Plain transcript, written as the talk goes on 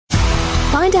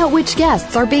Find out which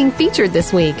guests are being featured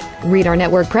this week. Read our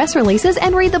network press releases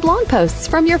and read the blog posts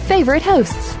from your favorite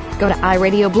hosts. Go to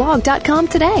iradioblog.com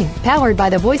today, powered by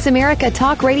the Voice America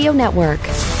Talk Radio Network.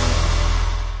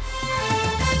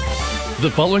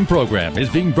 The following program is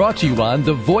being brought to you on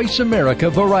the Voice America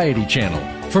Variety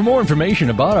Channel. For more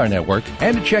information about our network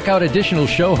and to check out additional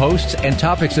show hosts and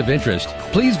topics of interest,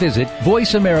 please visit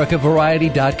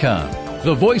voiceamericavariety.com.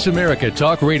 The Voice America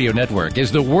Talk Radio Network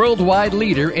is the worldwide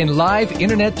leader in live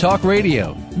Internet talk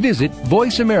radio. Visit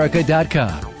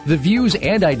voiceamerica.com. The views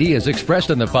and ideas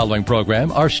expressed on the following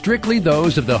program are strictly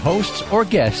those of the hosts or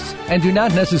guests and do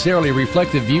not necessarily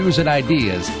reflect the views and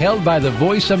ideas held by the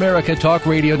Voice America Talk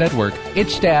Radio Network,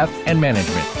 its staff, and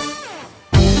management.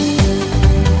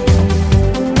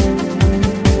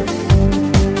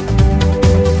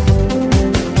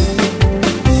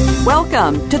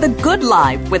 Welcome to The Good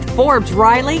Life with Forbes,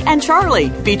 Riley, and Charlie,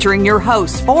 featuring your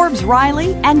hosts, Forbes,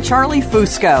 Riley, and Charlie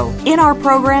Fusco. In our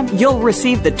program, you'll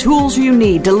receive the tools you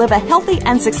need to live a healthy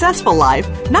and successful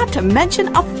life, not to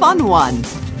mention a fun one.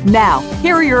 Now,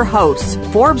 here are your hosts,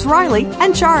 Forbes, Riley,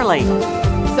 and Charlie.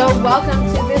 So welcome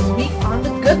to this week on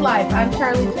The Good Life. I'm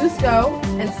Charlie Fusco,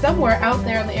 and somewhere out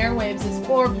there on the airwaves is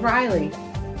Forbes, Riley.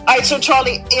 All right, so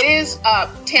Charlie, it is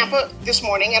Tampa this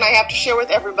morning, and I have to share with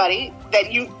everybody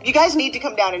that you guys need to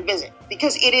come down and visit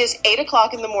because it is 8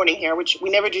 o'clock in the morning here, which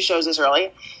we never do shows this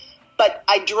early. But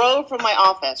I drove from my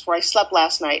office where I slept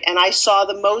last night, and I saw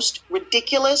the most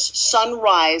ridiculous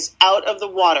sunrise out of the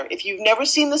water. If you've never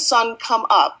seen the sun come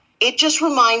up, it just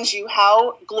reminds you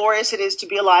how glorious it is to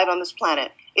be alive on this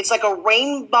planet. It's like a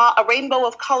rainbow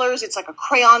of colors. It's like a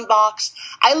crayon box.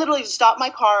 I literally just stopped my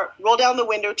car, rolled down the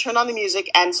window, turned on the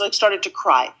music, and so I started to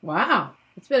cry. Wow.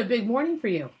 It's been a big morning for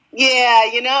you. Yeah,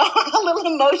 you know, a little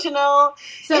emotional.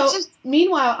 So,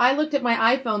 meanwhile, I looked at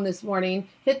my iPhone this morning,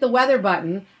 hit the weather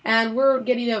button, and we're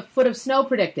getting a foot of snow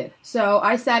predicted. So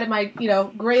I sat in my,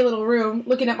 gray little room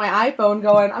looking at my iPhone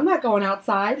going, I'm not going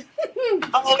outside.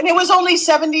 Oh, and it was only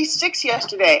 76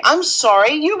 yesterday. I'm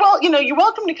sorry. You're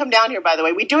welcome to come down here, by the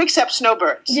way. We do accept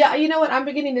snowbirds. Yeah, you know what? I'm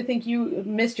beginning to think you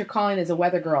missed your calling as a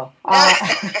weather girl.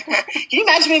 Can you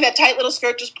imagine me in that tight little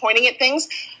skirt just pointing at things?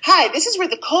 Hi, this is where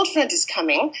the cold front is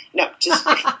coming. No, just...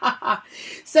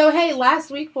 So, hey,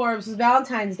 last week, Forbes, was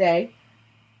Valentine's Day.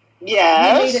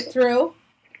 Yes. You made it through.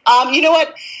 You know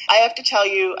what? I have to tell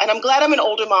you, and I'm glad I'm an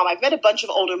older mom. I've met a bunch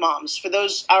of older moms. For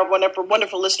those our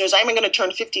wonderful listeners, I'm going to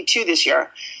turn 52 this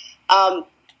year. But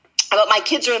my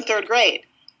kids are in third grade.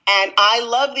 And I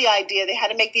love the idea. They had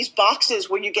to make these boxes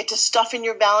where you get to stuff in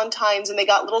your Valentines, and they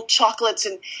got little chocolates.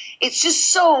 And it's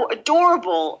just so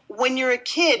adorable when you're a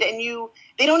kid and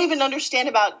they don't even understand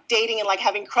about dating and like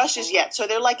having crushes yet. So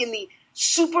they're like in the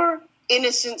super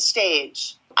innocent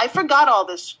stage. I forgot all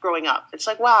this growing up. It's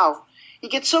like, wow, you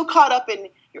get so caught up in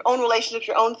your own relationships,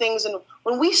 your own things. And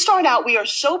when we start out, we are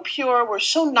so pure. We're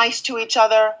so nice to each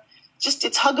other. Just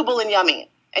it's huggable and yummy.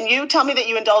 And you tell me that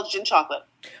you indulged in chocolate.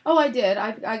 Oh, I did.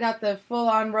 I got the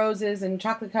full-on roses and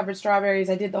chocolate-covered strawberries.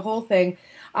 I did the whole thing.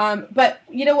 But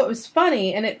you know what was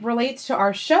funny, and it relates to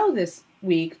our show this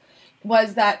week,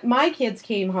 was that my kids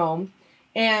came home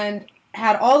and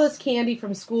had all this candy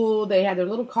from school. They had their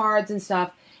little cards and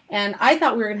stuff. And I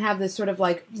thought we were going to have this sort of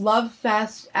like love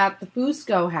fest at the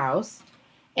Fusco house.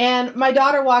 And my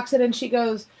daughter walks in and she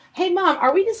goes, "Hey, Mom,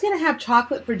 are we just going to have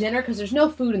chocolate for dinner? Because there's no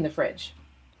food in the fridge."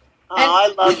 Oh,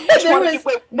 I love it. There was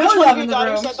no love in the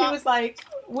room. She was like,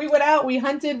 we went out, we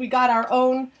hunted, we got our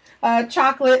own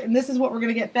chocolate, and this is what we're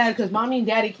going to get fed because Mommy and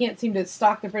Daddy can't seem to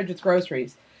stock the fridge with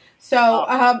groceries. So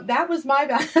that was my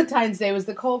Valentine's Day, was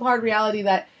the cold, hard reality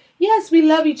that, yes, we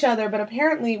love each other, but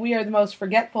apparently we are the most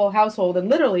forgetful household and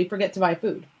literally forget to buy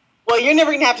food. Well, you're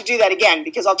never going to have to do that again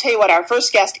because I'll tell you what, our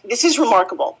first guest, this is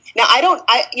remarkable. Now,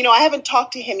 I haven't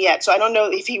talked to him yet, so I don't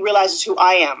know if he realizes who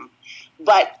I am.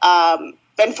 But,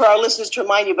 and for our listeners to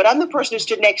remind you, but I'm the person who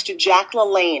stood next to Jack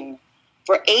LaLanne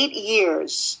for 8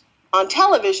 years on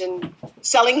television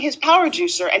selling his power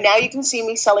juicer, and now you can see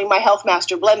me selling my Health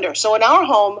Master blender. So in our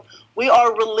home, we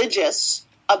are religious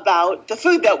about the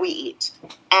food that we eat.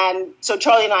 And so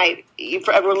Charlie and I,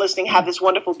 for everyone listening, have this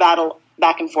wonderful battle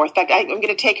back and forth. In fact, I'm going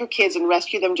to take her kids and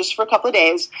rescue them just for a couple of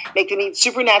days, make them eat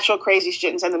supernatural crazy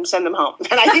shit, and send them home.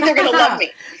 And I think they're going to love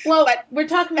me. Well, but we're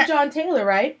talking with John Taylor,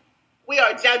 right? We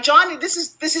are. Now, John, this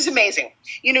is amazing.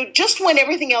 You know, just when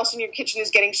everything else in your kitchen is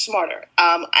getting smarter,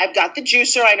 I've got the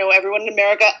juicer. I know everyone in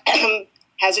America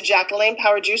has a Jack LaLanne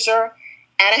power juicer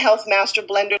and a Health Master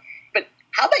blender. But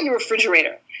how about your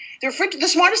refrigerator? The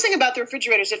smartest thing about the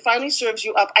refrigerator is it finally serves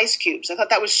you up ice cubes. I thought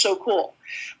that was so cool.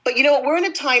 But you know what? We're in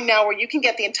a time now where you can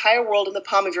get the entire world in the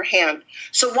palm of your hand.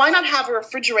 So why not have a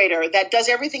refrigerator that does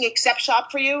everything except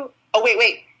shop for you Oh,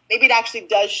 wait. Maybe it actually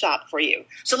does shop for you.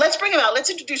 So let's bring him out. Let's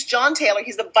introduce John Taylor.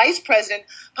 He's the Vice President,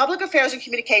 Public Affairs and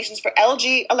Communications for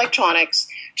LG Electronics.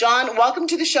 John, welcome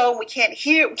to the show. We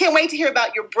can't wait to hear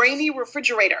about your brainy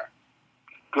refrigerator.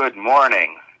 Good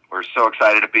morning. We're so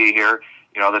excited to be here.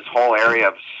 This whole area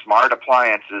of smart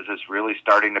appliances is really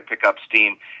starting to pick up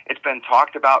steam. It's been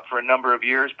talked about for a number of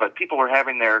years, but people are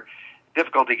having their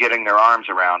difficulty getting their arms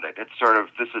around it.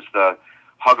 This is the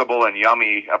huggable and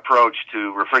yummy approach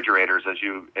to refrigerators, as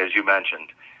you mentioned.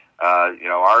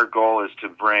 Our goal is to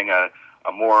bring a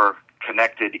more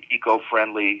connected,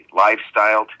 eco-friendly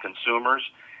lifestyle to consumers,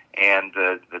 and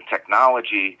the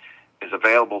technology is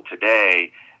available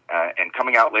today and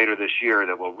coming out later this year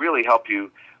that will really help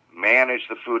you manage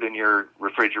the food in your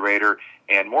refrigerator,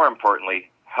 and more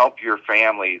importantly, help your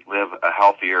family live a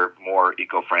healthier, more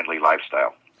eco-friendly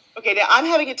lifestyle. Okay, now I'm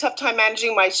having a tough time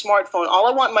managing my smartphone. All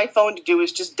I want my phone to do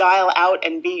is just dial out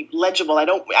and be legible. I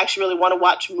don't actually really want to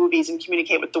watch movies and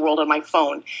communicate with the world on my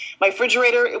phone. My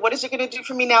refrigerator, what is it going to do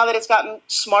for me now that it's gotten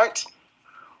smart?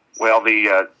 Well,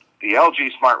 the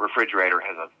LG Smart Refrigerator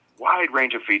has a wide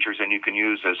range of features, and you can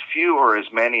use as few or as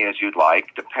many as you'd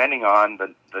like, depending on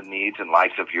the needs and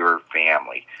likes of your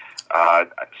family.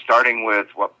 Starting with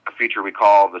a feature we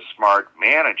call the Smart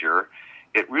Manager,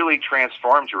 it really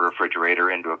transforms your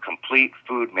refrigerator into a complete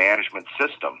food management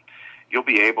system. You'll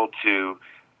be able to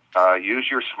use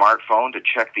your smartphone to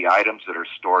check the items that are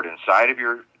stored inside of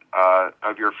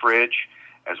your fridge,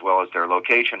 as well as their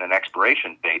location and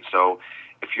expiration date. So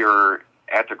if you're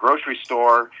at the grocery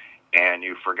store and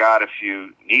you forgot if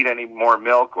you need any more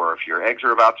milk or if your eggs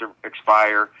are about to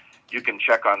expire, you can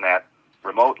check on that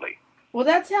remotely. Well,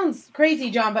 that sounds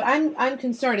crazy, John, but I'm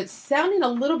concerned. It's sounding a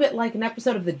little bit like an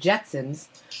episode of The Jetsons,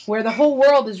 where the whole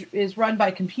world is run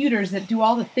by computers that do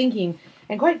all the thinking.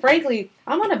 And quite frankly,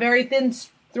 I'm on a very thin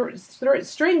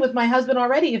string with my husband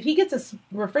already. If he gets a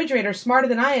refrigerator smarter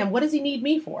than I am, what does he need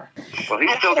me for? Well,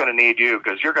 he's still going to need you,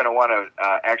 because you're going to want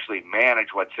to actually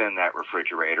manage what's in that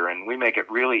refrigerator. And we make it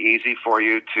really easy for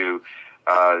you to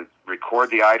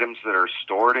record the items that are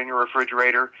stored in your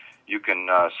refrigerator. You can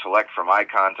select from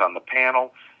icons on the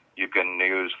panel. You can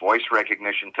use voice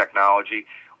recognition technology,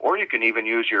 or you can even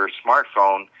use your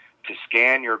smartphone to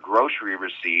scan your grocery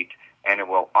receipt, and it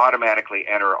will automatically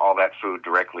enter all that food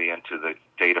directly into the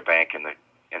data bank in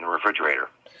the refrigerator.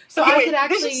 So I could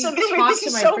actually talk to my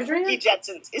refrigerator?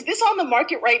 Jetsons. Is this on the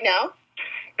market right now?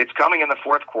 It's coming in the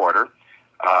fourth quarter,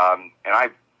 and I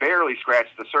barely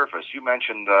scratched the surface. We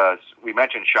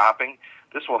mentioned shopping.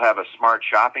 This will have a smart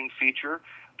shopping feature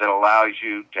that allows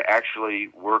you to actually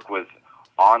work with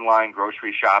online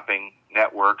grocery shopping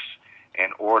networks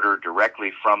and order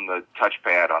directly from the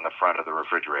touchpad on the front of the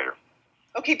refrigerator.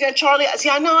 Okay, Charlie,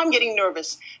 see, I know I'm getting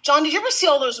nervous. John, did you ever see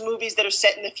all those movies that are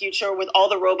set in the future with all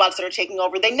the robots that are taking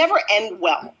over? They never end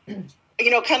well.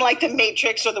 Kind of like The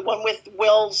Matrix or the one with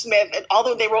Will Smith.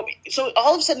 Although so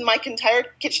all of a sudden, my entire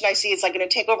kitchen I see is like going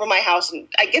to take over my house, and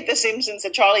I get the same sense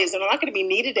that Charlie is, and I'm not going to be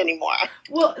needed anymore.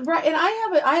 Well, right, and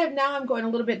I have now. I'm going a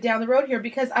little bit down the road here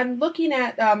because I'm looking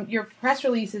at your press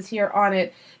releases here on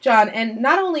it, John. And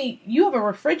not only you have a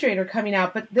refrigerator coming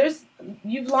out, but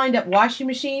you've lined up washing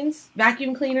machines,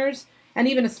 vacuum cleaners, and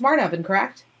even a smart oven.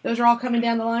 Correct? Those are all coming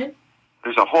down the line.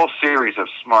 There's a whole series of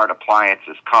smart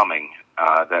appliances coming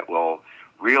that will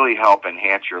really help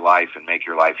enhance your life and make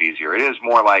your life easier. It is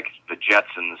more like the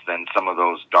Jetsons than some of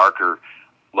those darker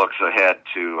looks ahead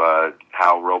to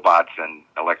how robots and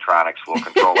electronics will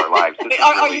control our lives. This is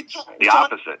really the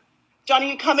opposite. John, are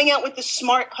you coming out with the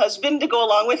smart husband to go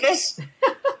along with this?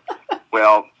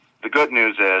 Well, the good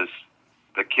news is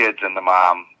the kids and the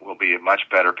mom will be in a much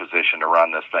better position to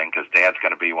run this thing, because Dad's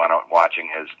going to be watching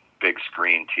his big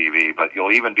screen TV, but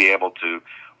you'll even be able to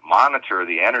monitor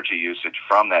the energy usage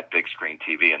from that big screen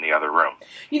TV in the other room.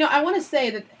 I want to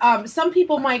say that some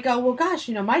people might go, well, gosh,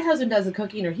 my husband does the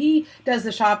cooking or he does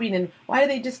the shopping, and why do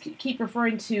they just keep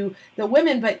referring to the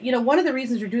women? But, one of the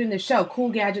reasons we're doing this show, Cool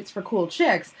Gadgets for Cool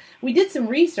Chicks, we did some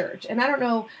research, and I don't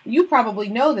know, you probably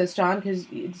know this, John, because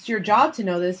it's your job to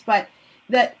know this, but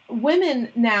that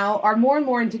women now are more and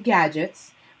more into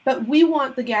gadgets, but we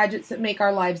want the gadgets that make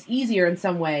our lives easier in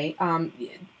some way,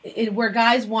 where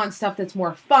guys want stuff that's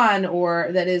more fun or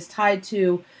that is tied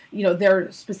to,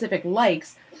 their specific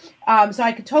likes. So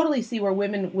I could totally see where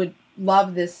women would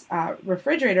love this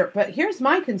refrigerator. But here's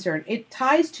my concern. It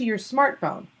ties to your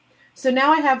smartphone. So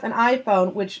now I have an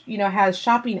iPhone, which, has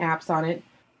shopping apps on it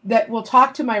that will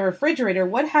talk to my refrigerator.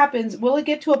 What happens? Will it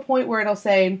get to a point where it'll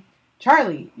say,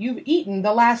 Charlie, you've eaten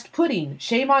the last pudding.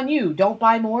 Shame on you. Don't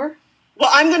buy more? Well,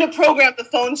 I'm going to program the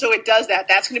phone so it does that.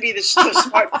 That's going to be the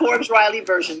smart Forbes Riley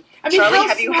version. I mean, Charlie,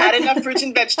 have you had enough fruits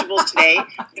and vegetables today?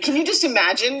 Can you just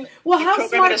imagine? Well, how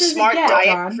programming smart a smart does it get,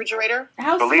 diet Ron? refrigerator?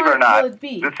 How Believe it smart or not, will it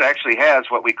be? this actually has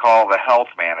what we call the health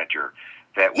manager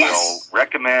that will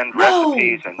recommend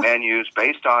recipes and menus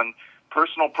based on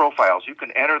personal profiles. You can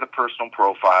enter the personal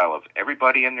profile of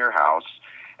everybody in your house,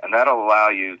 and that'll allow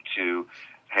you to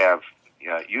have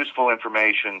useful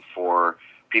information for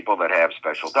people that have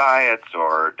special diets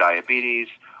or diabetes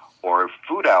or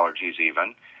food allergies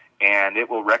even, and it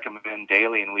will recommend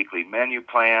daily and weekly menu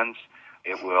plans.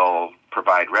 It will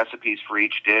provide recipes for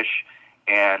each dish,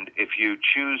 and if you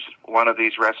choose one of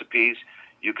these recipes,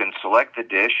 you can select the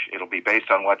dish. It'll be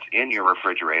based on what's in your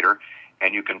refrigerator,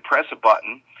 and you can press a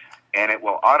button, and it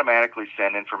will automatically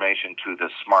send information to the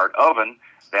smart oven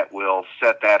that will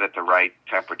set that at the right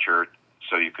temperature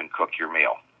so you can cook your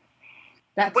meal.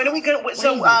 When are we going to?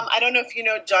 So I don't know if you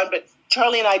know, John, but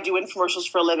Charlie and I do infomercials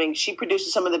for a living. She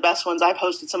produces some of the best ones. I've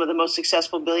hosted some of the most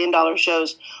successful billion-dollar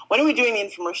shows. When are we doing the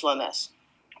infomercial on this?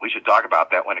 We should talk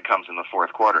about that when it comes in the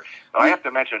fourth quarter. But I have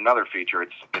to mention another feature.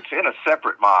 It's in a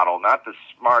separate model, not the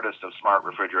smartest of smart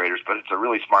refrigerators, but it's a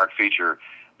really smart feature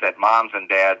that moms and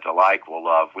dads alike will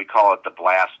love. We call it the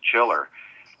Blast Chiller.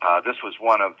 This was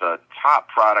one of the top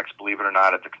products, believe it or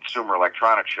not, at the Consumer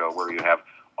Electronics Show, where you have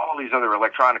all these other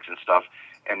electronics and stuff,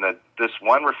 and this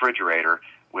one refrigerator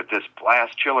with this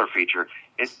Blast Chiller feature,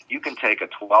 you can take a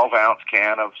 12-ounce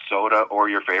can of soda or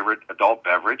your favorite adult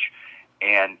beverage,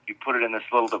 and you put it in this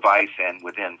little device, and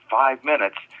within 5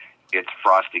 minutes, it's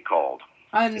frosty cold.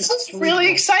 This is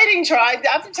really exciting, Charlie.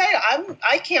 I have to tell you,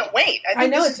 I can't wait. I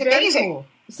think know this it's is amazing. very cool.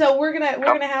 So we're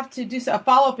gonna have to do a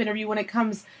follow-up interview when it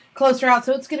comes closer out.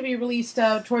 So it's going to be released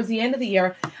towards the end of the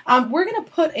year. We're going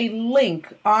to put a link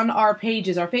on our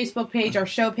pages, our Facebook page, our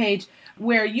show page,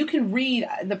 where you can read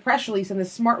the press release and the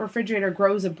smart refrigerator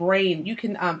grows a brain. You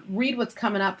can read what's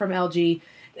coming up from LG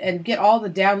and get all the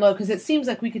download, because it seems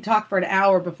like we could talk for an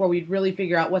hour before we'd really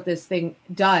figure out what this thing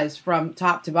does from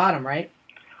top to bottom, right?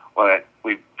 Well,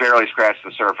 we barely scratched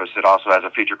the surface. It also has a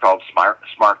feature called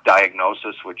Smart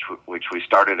Diagnosis, which we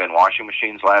started in washing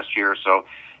machines last year. So,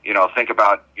 think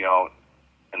about,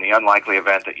 in the unlikely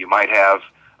event that you might have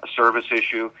a service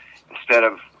issue, instead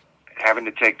of having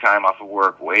to take time off of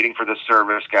work, waiting for the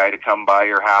service guy to come by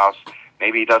your house,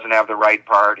 maybe he doesn't have the right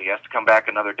part, he has to come back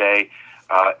another day.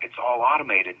 It's all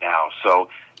automated now. So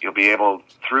you'll be able,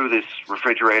 through this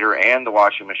refrigerator and the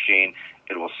washing machine,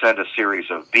 it will send a series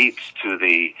of beeps to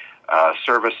the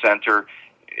service center.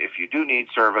 If you do need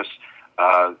service,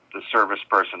 the service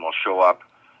person will show up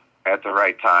at the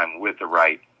right time with the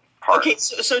right part. Okay,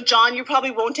 so John, you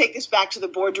probably won't take this back to the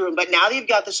boardroom, but now that you've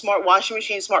got the smart washing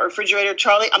machine, smart refrigerator,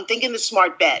 Charlie, I'm thinking the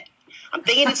smart bed. I'm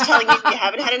thinking it's telling you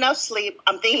haven't had enough sleep.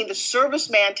 I'm thinking the service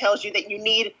man tells you that you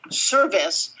need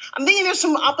service. I'm thinking there's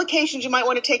some applications you might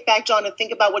want to take back, John, and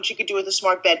think about what you could do with a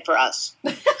smart bed for us.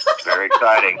 Very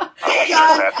exciting. I'll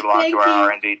pass it along to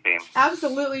our R&D team.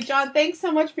 Absolutely, John. Thanks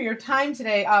so much for your time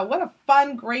today. What a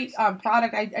fun, great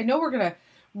product. I know we're going to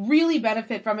really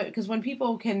benefit from it, because when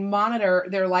people can monitor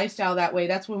their lifestyle that way,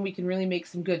 that's when we can really make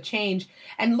some good change.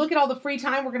 And look at all the free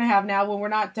time we're going to have now when we're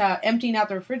not emptying out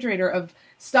the refrigerator of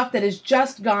stuff that has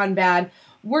just gone bad.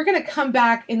 We're going to come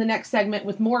back in the next segment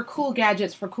with more cool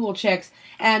gadgets for cool chicks.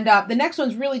 And the next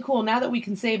one's really cool. Now that we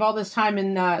can save all this time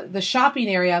in the shopping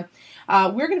area,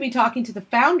 we're going to be talking to the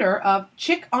founder of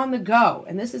Chick on the Go.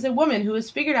 And this is a woman who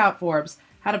has figured out, Forbes,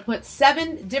 how to put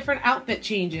 7 different outfit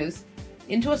changes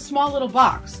into a small little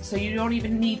box, so you don't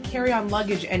even need carry-on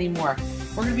luggage anymore.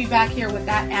 We're going to be back here with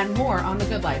that and more on The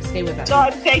Good Life. Stay with us.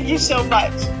 John, thank you so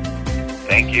much.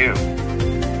 Thank you.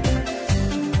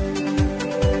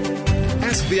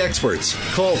 Ask the experts.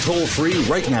 Call toll-free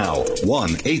right now,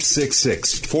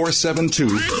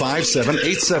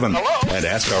 1-866-472-5787. And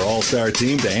ask our All-Star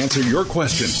team to answer your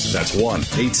question. That's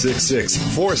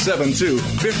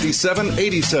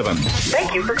 1-866-472-5787.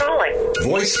 Thank you for calling.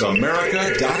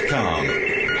 VoiceAmerica.com.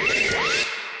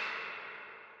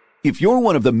 If you're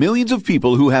one of the millions of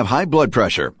people who have high blood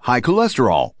pressure, high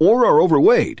cholesterol, or are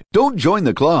overweight, don't join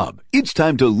the club. It's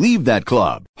time to leave that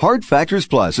club. Heart Factors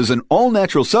Plus is an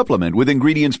all-natural supplement with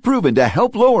ingredients proven to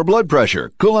help lower blood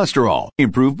pressure, cholesterol,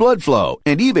 improve blood flow,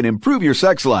 and even improve your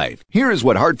sex life. Here is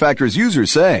what Heart Factors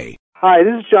users say. Hi,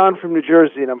 this is John from New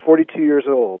Jersey, and I'm 42 years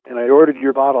old, and I ordered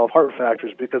your bottle of Heart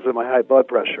Factors because of my high blood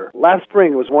pressure. Last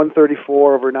spring it was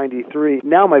 134/93.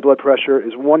 Now my blood pressure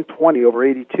is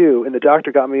 120/82, and the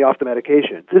doctor got me off the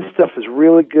medication. This stuff is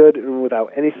really good and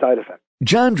without any side effects.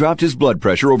 John dropped his blood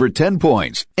pressure over 10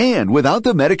 points and without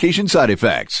the medication side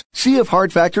effects. See if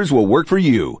Heart Factors will work for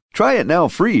you. Try it now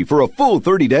free for a full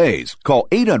 30 days. Call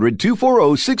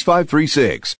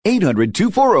 800-240-6536.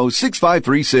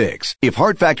 800-240-6536. If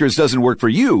Heart Factors doesn't work for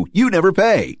you, you never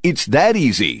pay. It's that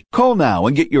easy. Call now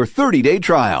and get your 30-day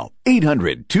trial.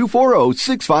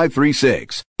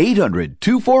 800-240-6536.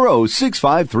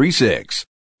 800-240-6536.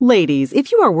 Ladies,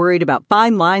 if you are worried about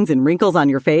fine lines and wrinkles on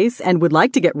your face and would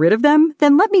like to get rid of them,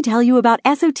 then let me tell you about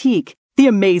Esotique, the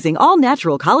amazing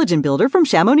all-natural collagen builder from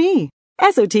Chamonix.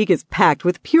 Esotique is packed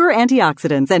with pure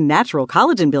antioxidants and natural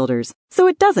collagen builders, so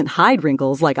it doesn't hide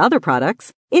wrinkles like other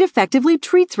products. It effectively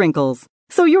treats wrinkles,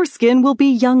 so your skin will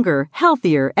be younger,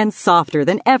 healthier, and softer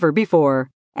than ever before.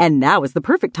 And now is the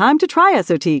perfect time to try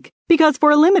Esotique, because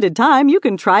for a limited time you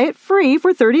can try it free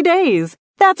for 30 days.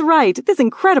 That's right, this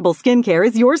incredible skincare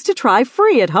is yours to try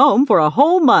free at home for a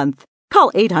whole month.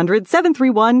 Call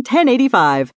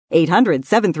 800-731-1085,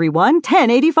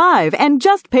 800-731-1085, and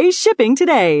just pay shipping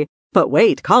today. But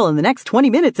wait, call in the next 20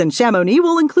 minutes and Chamonix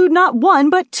will include not one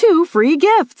but 2 free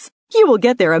gifts. You will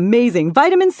get their amazing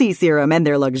vitamin C serum and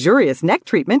their luxurious neck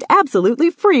treatment absolutely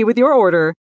free with your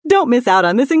order. Don't miss out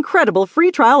on this incredible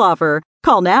free trial offer.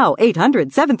 Call now,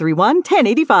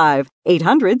 800-731-1085,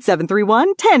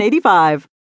 800-731-1085.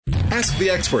 Ask the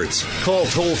experts. Call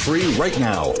toll-free right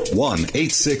now,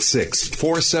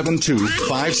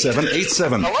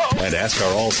 1-866-472-5787. And ask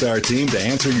our All-Star team to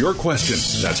answer your question.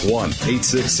 That's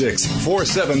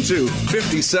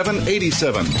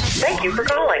 1-866-472-5787. Thank you for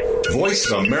calling.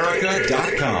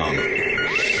 VoiceAmerica.com.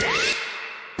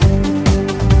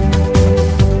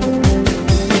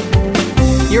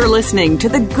 You're listening to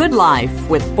The Good Life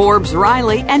with Forbes,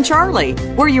 Riley, and Charlie,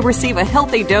 where you receive a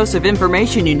healthy dose of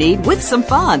information you need with some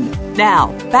fun.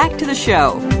 Now, back to the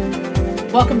show.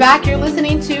 Welcome back. You're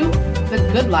listening to The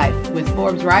Good Life with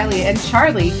Forbes, Riley, and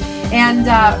Charlie. And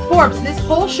Forbes, this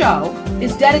whole show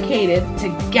is dedicated to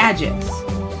gadgets.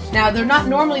 Now, they're not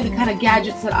normally the kind of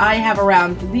gadgets that I have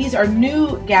around. These are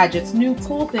new gadgets, new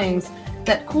cool things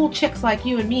that cool chicks like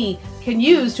you and me can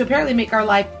use to apparently make our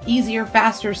life easier,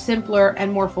 faster, simpler,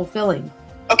 and more fulfilling.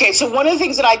 Okay, so one of the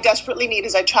things that I desperately need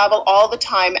is I travel all the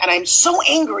time, and I'm so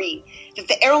angry that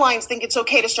the airlines think it's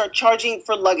okay to start charging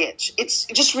for luggage. It's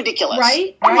just ridiculous.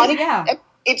 Right? Yeah.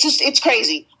 It's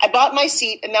crazy. I bought my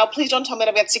seat, and now please don't tell me that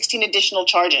I've got 16 additional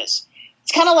charges.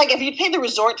 It's kind of like if you pay the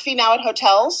resort fee now at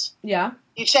hotels. Yeah.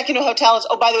 You check into a hotel, it's,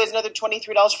 oh, by the way, there's another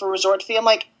 $23 for a resort fee. I'm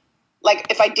like,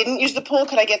 if I didn't use the pool,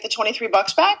 could I get the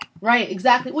 $23 back? Right,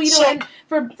 exactly. Well, and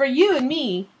for you and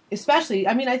me, especially,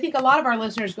 I mean, I think a lot of our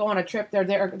listeners go on a trip,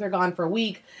 they're gone for a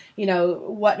week,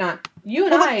 whatnot. You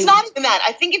and I... It's not even that.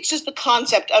 I think it's just the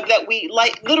concept of that we,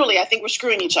 literally, I think we're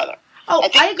screwing each other. Oh,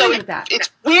 I agree with that. It's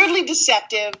weirdly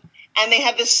deceptive, and they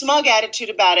have this smug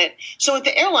attitude about it. So with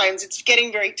the airlines, it's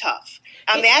getting very tough.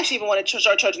 They actually even want to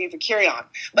start charging you for carry-on.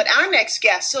 But our next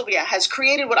guest, Silvia, has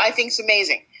created what I think is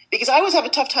amazing. Because I always have a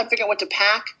tough time figuring out what to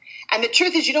pack. And the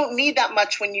truth is you don't need that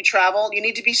much when you travel. You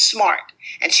need to be smart.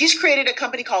 And she's created a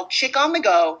company called Chick on the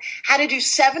Go, how to do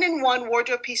 7-in-1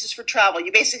 wardrobe pieces for travel.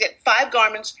 You basically get 5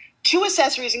 garments, 2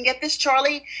 accessories, and get this,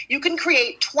 Charlie, you can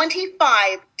create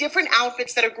 25 different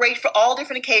outfits that are great for all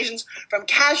different occasions, from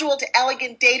casual to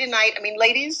elegant, day to night. I mean,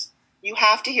 ladies, you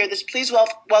have to hear this. Please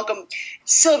welcome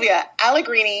Silvia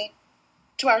Allegrini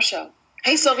to our show.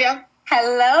 Hey, Silvia.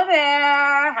 Hello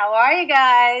there. How are you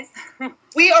guys?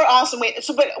 We are awesome.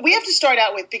 But we have to start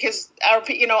out with, because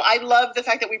I love the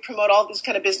fact that we promote all these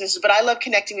kind of businesses, but I love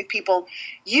connecting with people.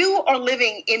 You are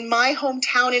living in my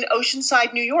hometown in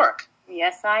Oceanside, New York.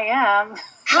 Yes, I am.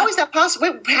 How is that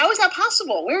possible? How is that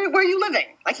possible? Where are you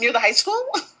living? Like near the high school?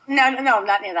 No, I'm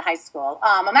not near the high school.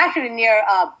 I'm actually near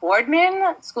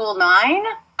Boardman, School 9.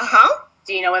 Uh-huh.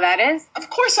 Do you know where that is? Of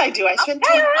course I do. I spent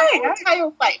my entire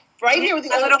life right here with the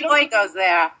little boy goes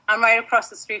there. I'm right across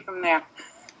the street from there.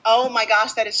 Oh my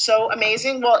gosh, that is so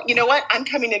amazing. Well, you know what? I'm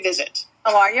coming to visit.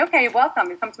 Oh, are you? Okay, you're welcome.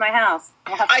 You come to my house.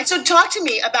 All right, so talk to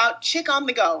me about Chick on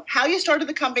the Go, how you started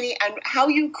the company and how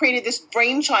you created this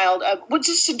brainchild of what's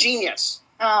just a genius.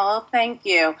 Oh, thank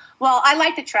you. Well, I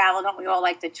like to travel. Don't we all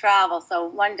like to travel? So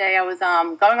one day I was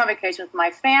going on vacation with my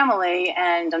family,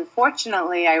 and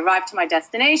unfortunately I arrived to my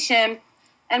destination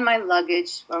and my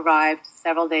luggage arrived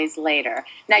several days later.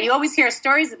 Now, you always hear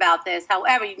stories about this.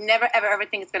 However, you never, ever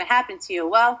think it's going to happen to you.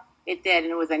 Well, it did,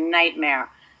 and it was a nightmare.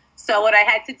 So what I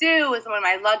had to do was when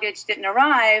my luggage didn't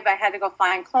arrive, I had to go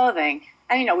find clothing.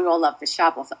 And, we all love to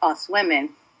shop, us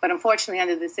women. But unfortunately,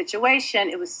 under the situation,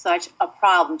 it was such a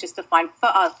problem just to find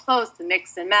clothes to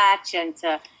mix and match and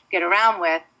to get around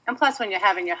with. And plus, when you're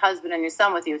having your husband and your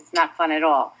son with you, it's not fun at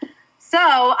all. So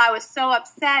I was so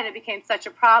upset. It became such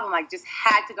a problem. I just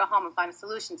had to go home and find a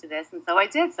solution to this. And so I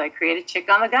did. So I created Chick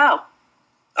on the Go.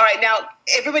 All right, now,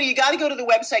 everybody, you got to go to the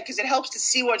website because it helps to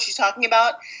see what she's talking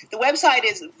about. The website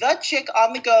is The Chick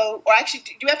on the Go, or actually,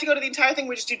 do you have to go to the entire thing?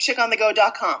 We just do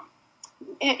chickonthego.com.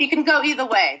 You can go either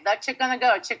way. The Chick on the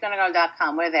Go,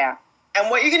 chickonthego.com. We're there. And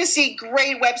what you're going to see,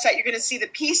 great website, you're going to see the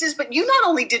pieces, but you not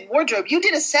only did wardrobe, you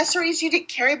did accessories, you did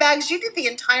carry bags, you did the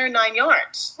entire 9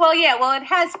 yards. Well, yeah, it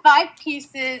has 5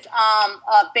 pieces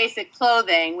of basic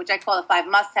clothing, which I call the 5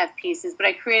 must-have pieces, but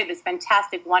I created this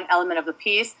fantastic one element of the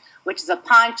piece, which is a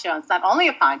poncho. It's not only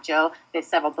a poncho, there's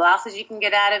several blouses you can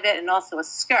get out of it, and also a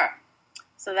skirt.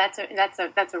 So that's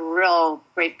a real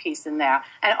great piece in there.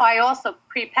 And I also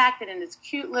pre-packed it in this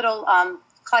cute little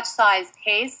clutch-sized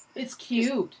case. It's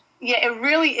cute. Yeah, it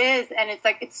really is, and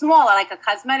it's small, like a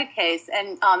cosmetic case,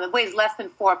 and it weighs less than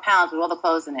 4 pounds with all the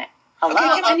clothes in it. Hello.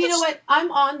 Okay, and you know what?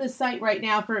 I'm on the site right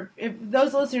now. For if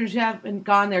those listeners who haven't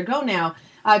gone there, go now.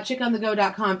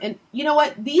 Chickonthego.com. And you know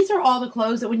what? These are all the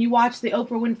clothes that when you watch the Oprah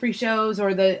Winfrey shows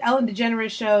or the Ellen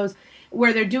DeGeneres shows,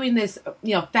 where they're doing this,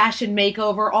 fashion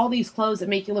makeover, all these clothes that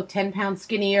make you look 10 pounds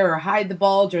skinnier or hide the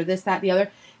bulge or this, that, the other.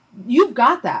 You've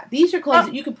got that. These are clothes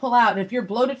that you can pull out. And if you're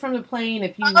bloated from the plane,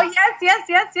 if you... Oh, yes.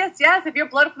 If you're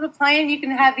bloated from the plane, you can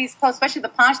have these clothes, especially the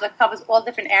poncho that covers all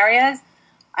different areas.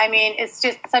 I mean, it's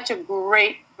just such a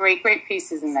great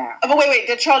pieces in there. Oh, but wait,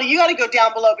 Charlie, you got to go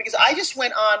down below because I just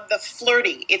went on the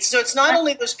flirty. It's not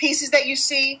only those pieces that you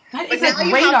see, but now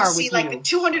you have to see like the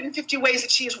 250 ways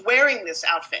that she is wearing this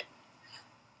outfit.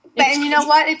 And you know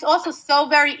what? It's also so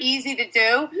very easy to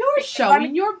do. You're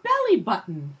showing your belly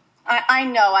button. I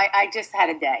know. I just had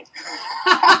a day.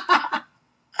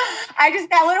 I just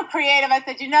got a little creative. I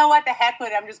said, you know what? The heck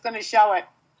with it. I'm just going to show it.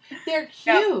 They're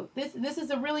cute. Yeah. This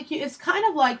is a really cute. It's kind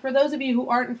of like, for those of you who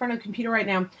aren't in front of a computer right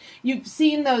now, you've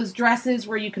seen those dresses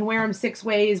where you can wear them 6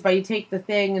 ways, but you take the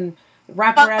thing and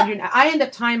wrap it around your... I end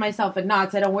up tying myself in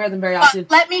knots. I don't wear them very often.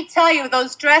 Let me tell you,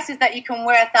 those dresses that you can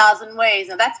wear 1,000 ways,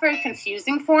 now that's very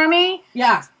confusing for me.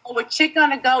 Yeah. So with Chick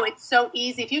on the Go, it's so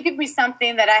easy. If you give me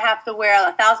something that I have to wear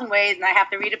 1,000 ways and I have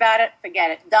to read about it,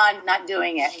 forget it. Done. Not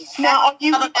doing it. Now, are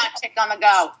you about Chick on the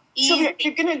Go? Easy. So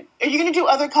are you gonna do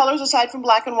other colors aside from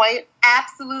black and white?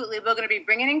 Absolutely. We're going to be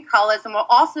bringing in colors, and we're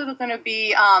also going to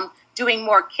be doing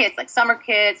more kits, like summer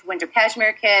kits, winter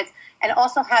cashmere kits, and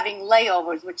also having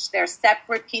layovers, which they're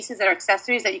separate pieces that are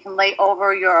accessories that you can lay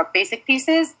over your basic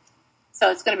pieces. So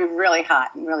it's going to be really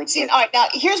hot and really cute. All right, now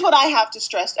here's what I have to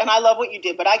stress, and I love what you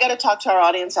did, but I got to talk to our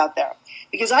audience out there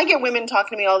because I get women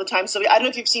talking to me all the time. So I don't know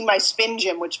if you've seen my spin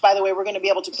gym, which, by the way, we're going to be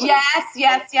able to put. Yes,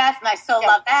 and I so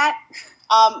love that.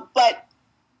 But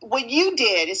what you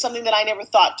did is something that I never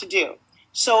thought to do.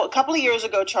 So a couple of years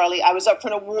ago, Charlie, I was up for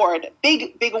an award,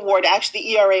 big award, actually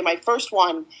the ERA, my first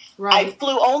one. Right. I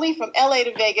flew only from LA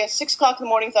to Vegas, 6 o'clock in the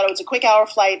morning, thought it was a quick hour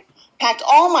flight, packed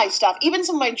all my stuff, even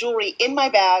some of my jewelry in my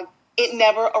bag. It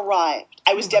never arrived.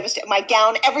 I was devastated. My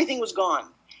gown, everything was gone.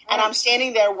 And I'm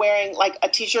standing there wearing like a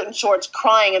T-shirt and shorts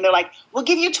crying. And they're like, we'll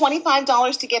give you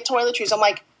 $25 to get toiletries. I'm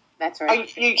like, that's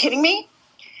right. Are you kidding me?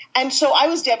 And so I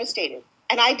was devastated.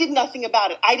 And I did nothing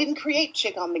about it. I didn't create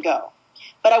Chick on the Go.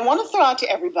 But I want to throw out to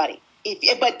everybody,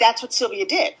 but that's what Silvia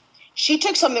did. She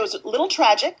took something that was a little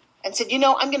tragic and said,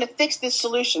 I'm going to fix this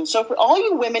solution. So for all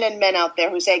you women and men out there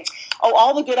who say, oh,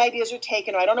 all the good ideas are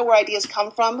taken, or I don't know where ideas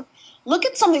come from, look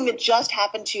at something that just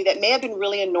happened to you that may have been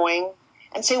really annoying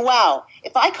and say, wow,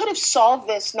 if I could have solved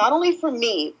this not only for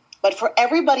me, but for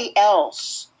everybody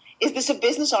else, is this a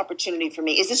business opportunity for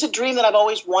me? Is this a dream that I've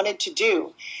always wanted to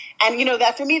do? And,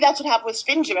 that for me, that's what happened with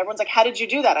Spin Gym. Everyone's like, how did you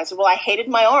do that? I said, well, I hated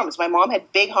my arms. My mom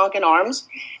had big honking arms,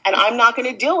 and I'm not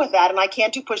going to deal with that, and I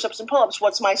can't do push-ups and pull-ups.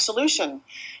 What's my solution?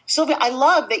 Silvia, I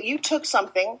love that you took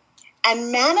something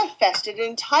and manifested an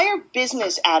entire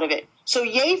business out of it. So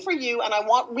yay for you, and I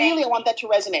want that to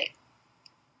resonate.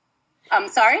 I'm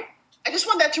sorry? I just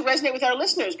want that to resonate with our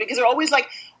listeners because they're always like,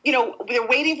 they're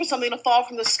waiting for something to fall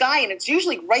from the sky, and it's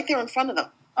usually right there in front of them.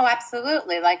 Oh,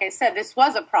 absolutely. Like I said, this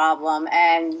was a problem,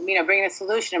 and, bringing a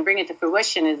solution and bringing it to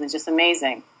fruition is just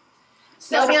amazing.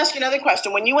 So let me ask you another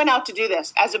question. When you went out to do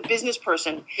this as a business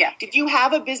person, did you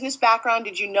have a business background?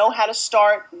 Did you know how to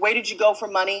start? Where did you go for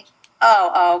money?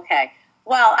 Oh, okay.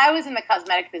 Well, I was in the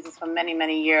cosmetic business for many,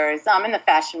 many years. I'm in the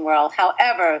fashion world.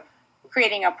 However,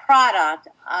 creating a product,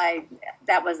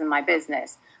 that wasn't my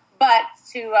business. But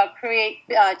to create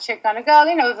Chick on the Go,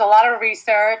 there's a lot of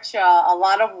research, a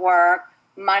lot of work,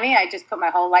 money. I just put my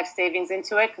whole life savings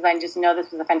into it because I just know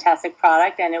this was a fantastic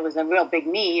product and it was a real big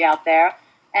need out there.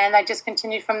 And I just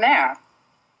continued from there.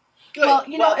 Good.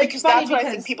 Well, because that's what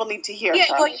I think people need to hear. Yeah,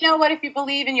 well, you know what? If you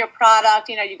believe in your product,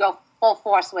 you go full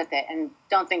force with it and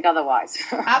don't think otherwise.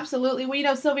 Absolutely. Well, you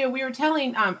know, Sylvia, we were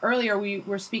telling earlier, we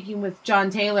were speaking with John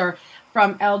Taylor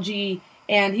from LG,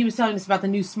 and he was telling us about the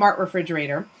new smart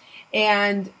refrigerator.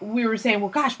 And we were saying, well,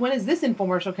 gosh, when is this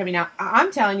infomercial coming out? I'm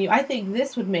telling you, I think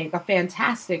this would make a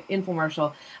fantastic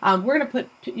infomercial. We're going to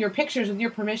put your pictures with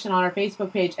your permission on our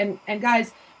Facebook page. And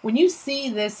guys, when you see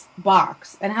this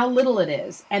box and how little it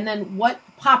is, and then what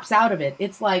pops out of it,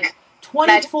 it's like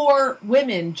 24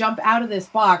 women jump out of this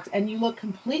box, and you look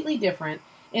completely different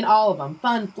in all of them.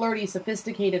 Fun, flirty,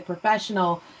 sophisticated,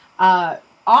 professional,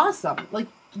 awesome. Like,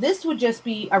 this would just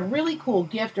be a really cool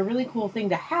gift, a really cool thing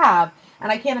to have.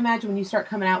 And I can't imagine when you start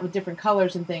coming out with different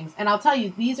colors and things. And I'll tell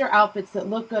you, these are outfits that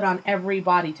look good on every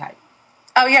body type.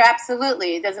 Oh, yeah,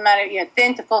 absolutely. It doesn't matter,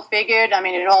 thin to full-figured. I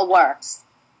mean, it all works.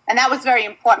 And that was very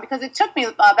important because it took me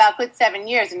about good 7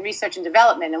 years in research and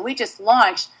development. And we just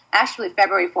launched, actually,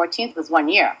 February 14th was 1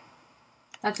 year.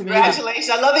 That's amazing. Congratulations.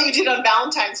 I love that you did it on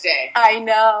Valentine's Day. I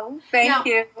know. Thank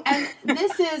you. And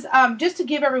this is, just to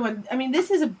give everyone, I mean, this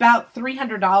is about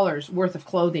 $300 worth of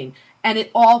clothing. And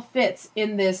it all fits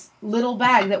in this little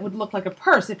bag that would look like a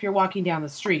purse if you're walking down the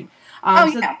street.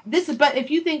 But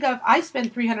if you think of, I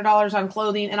spend $300 on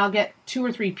clothing and I'll get 2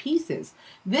 or 3 pieces.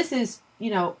 This is,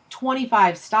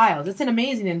 25 styles. It's an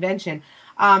amazing invention.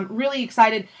 Really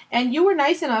excited. And you were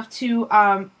nice enough to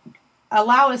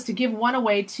allow us to give one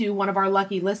away to one of our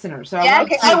lucky listeners. So yeah,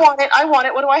 okay, I want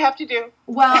it. What do I have to do?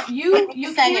 Well,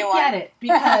 you can't get it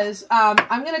because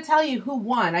I'm going to tell you who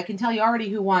won. I can tell you already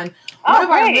who won. One of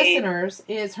our listeners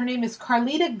her name is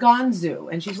Carlita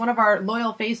Gonzu, and she's one of our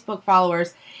loyal Facebook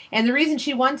followers. And the reason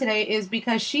she won today is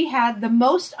because she had the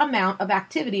most amount of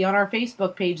activity on our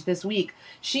Facebook page this week.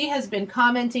 She has been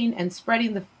commenting and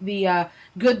spreading the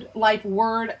good life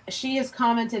word. She has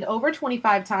commented over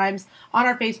 25 times on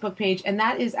our Facebook page, and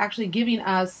that is actually giving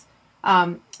us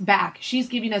back. She's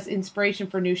giving us inspiration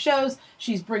for new shows.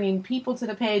 She's bringing people to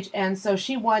the page, and so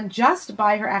she won just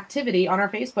by her activity on our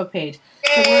Facebook page.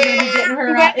 So we're going to be getting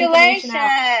her information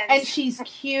out. And she's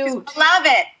cute. Love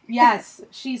it. Yes,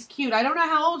 she's cute. I don't know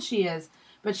how old she is,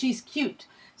 but she's cute.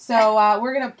 So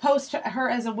we're going to post her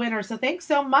as a winner. So thanks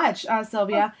so much,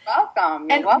 Sylvia. Welcome.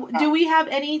 You're welcome. Do we have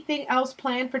anything else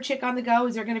planned for Chick on the Go?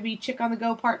 Is there going to be Chick on the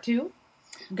Go Part 2?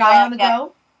 Guy on the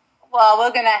Go? Well,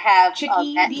 we're going to have...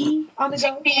 Chickie on the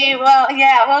go? Well,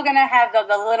 yeah, we're going to have the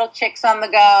little chicks on the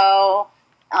go.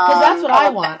 Because that's what I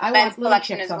want. I want little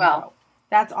chicks on the go.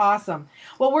 That's awesome.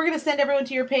 Well, we're going to send everyone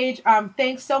to your page.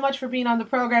 Thanks so much for being on the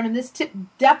program. And this tip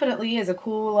definitely is a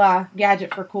cool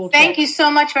gadget for cool Thank you so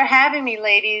much for having me,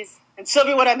 ladies. And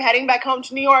Sylvia, when I'm heading back home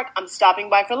to New York, I'm stopping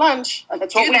by for lunch.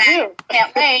 That's what we do.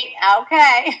 Can't wait.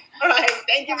 Okay. All right.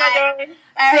 Thank you, my darling.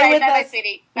 All right. Bye-bye,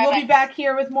 sweetie. We'll be back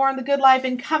here with more on The Good Life.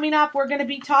 And coming up, we're going to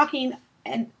be talking,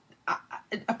 and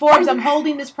Forbes, I'm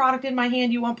holding this product in my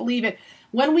hand. You won't believe it.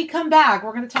 When we come back,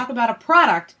 we're going to talk about a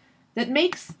product that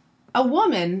makes a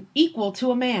woman equal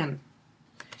to a man.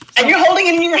 And you're holding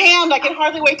it in your hand. I can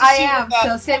hardly wait to see it.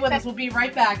 So stay with us. We'll be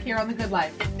right back here on The Good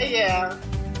Life. Yeah.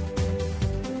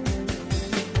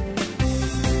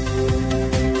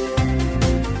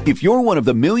 If you're one of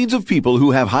the millions of people who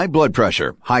have high blood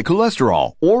pressure, high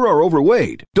cholesterol, or are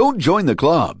overweight, don't join the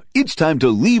club. It's time to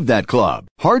leave that club.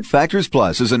 Heart Factors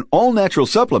Plus is an all-natural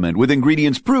supplement with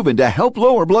ingredients proven to help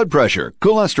lower blood pressure,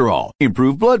 cholesterol,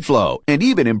 improve blood flow, and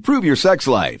even improve your sex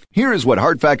life. Here is what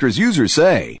Heart Factors users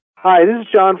say. Hi, this is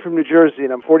John from New Jersey,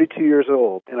 and I'm 42 years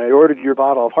old, and I ordered your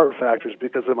bottle of Heart Factors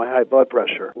because of my high blood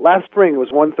pressure. Last spring it was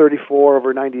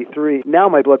 134/93. Now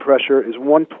my blood pressure is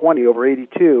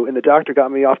 120/82, and the doctor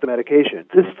got me off the medication.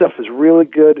 This stuff is really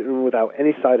good and without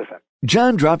any side effects.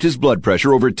 John dropped his blood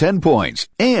pressure over 10 points,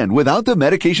 and without the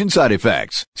medication side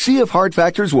effects. See if Heart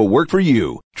Factors will work for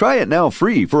you. Try it now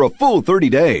free for a full 30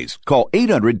 days. Call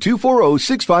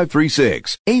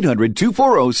 800-240-6536.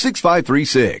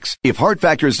 800-240-6536. If Heart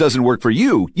Factors doesn't work for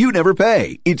you, you never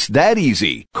pay. It's that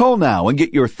easy. Call now and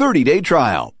get your 30-day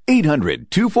trial.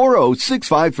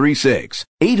 800-240-6536.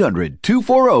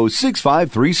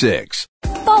 800-240-6536.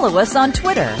 Follow us on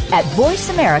Twitter at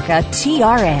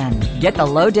VoiceAmericaTRN. Get the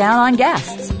lowdown on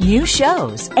guests, new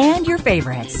shows, and your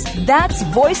favorites. That's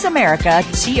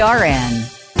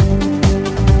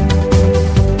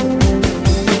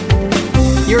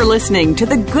VoiceAmericaTRN. You're listening to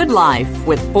The Good Life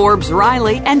with Forbes,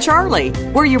 Riley, and Charlie,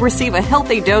 where you receive a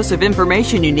healthy dose of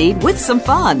information you need with some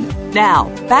fun. Now,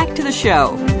 back to the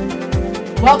show.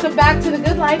 Welcome back to The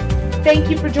Good Life. Thank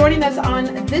you for joining us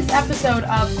on this episode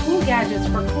of Cool Gadgets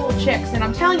for Cool Chicks. And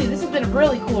I'm telling you, this has been a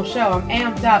really cool show. I'm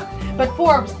amped up. But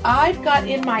Forbes, I've got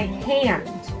in my hand,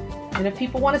 and if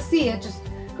people want to see it, just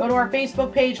go to our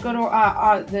Facebook page, go to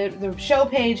the show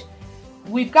page.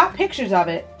 We've got pictures of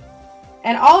it.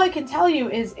 And all I can tell you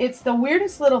is it's the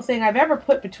weirdest little thing I've ever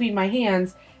put between my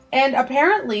hands. And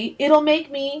apparently it'll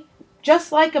make me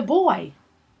just like a boy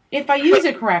if I use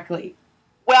it correctly.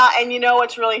 Well, and you know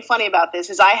what's really funny about this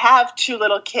is I have two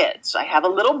little kids. I have a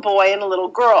little boy and a little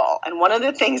girl. And one of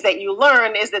the things that you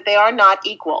learn is that they are not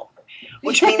equal,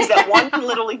 which means that one can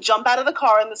literally jump out of the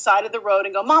car on the side of the road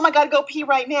and go, Mom, I got to go pee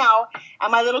right now.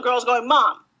 And my little girl's going,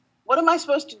 Mom, what am I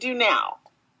supposed to do now?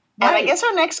 Right. And I guess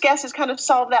our next guest has kind of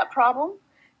solved that problem.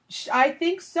 I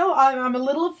think so. I'm a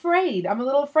little afraid.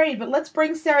 But let's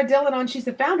bring Sarah Dillon on. She's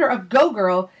the founder of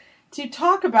GoGirl to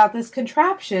talk about this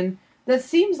contraption that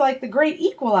seems like the great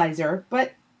equalizer,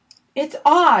 but it's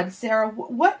odd. Sarah,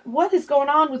 what is going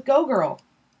on with GoGirl?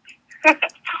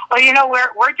 Well, you know,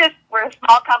 we're a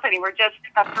small company. We're just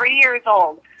 3 years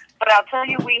old, but I'll tell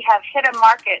you, we have hit a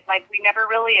market like we never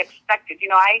really expected. You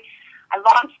know, I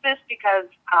launched this because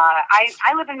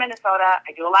I live in Minnesota.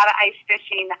 I do a lot of ice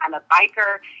fishing. I'm a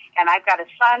biker, and I've got a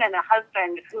son and a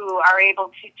husband who are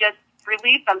able to just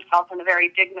relieve themselves in a very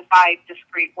dignified,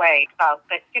 discreet way.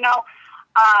 But you know,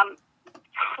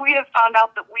 we have found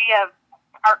out that we have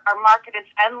our market is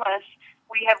endless.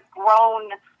 We have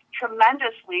grown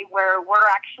tremendously, where we're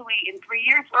actually in 3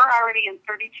 years we're already in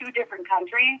 32 different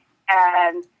countries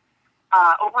and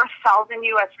over 1,000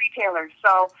 U.S. retailers.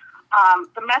 So.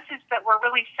 The message that we're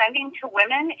really sending to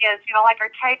women is, you know, like our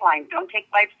tagline, don't take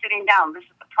life sitting down. This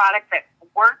is a product that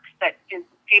works, that is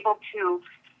able to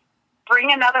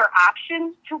bring another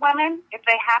option to women if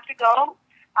they have to go.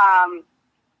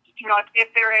 You know,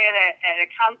 if they're at a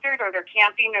concert or they're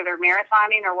camping or they're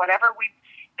marathoning or whatever,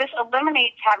 this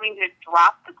eliminates having to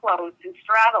drop the clothes and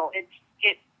straddle. It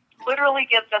literally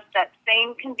gives us that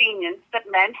same convenience that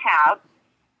men have.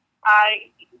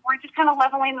 We're just kind of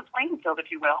leveling the playing field, if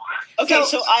you will. Okay,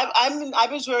 so I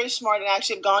was very smart and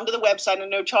actually have gone to the website. I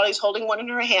know Charlie's holding one in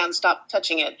her hand. Stop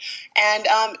touching it. And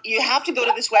you have to go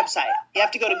to this website. You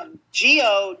have to go to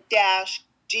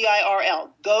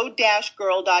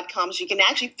go-girl.com so you can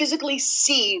actually physically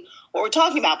see what we're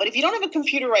talking about. But if you don't have a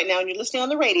computer right now and you're listening on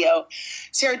the radio,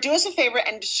 Sarah, do us a favor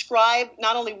and describe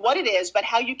not only what it is, but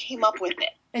how you came up with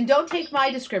it. And don't take my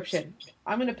description.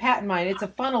 I'm going to patent mine. It's a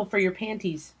funnel for your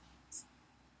panties.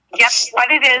 Yep, what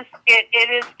it is,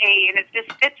 and it just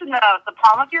fits in the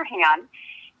palm of your hand.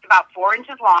 It's about 4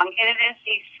 inches long, and it is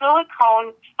a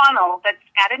silicone funnel that's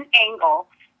at an angle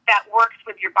that works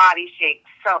with your body shape.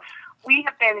 So we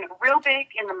have been real big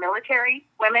in the military.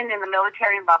 Women in the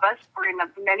military love us. We're in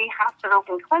many hospitals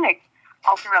and clinics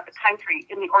all throughout the country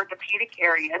in the orthopedic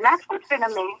area, and that's what's been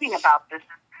amazing about this.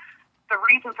 The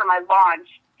reason for my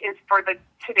launch is for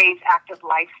today's active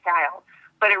lifestyle.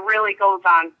 But it really goes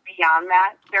on beyond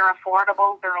that. They're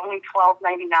affordable. They're only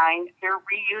 $12.99. They're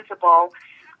reusable.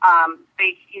 As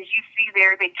you see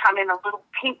there, they come in a little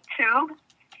pink tube.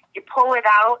 You pull it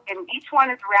out, and each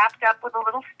one is wrapped up with a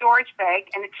little storage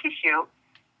bag and a tissue.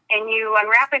 And you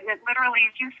unwrap it, and it literally,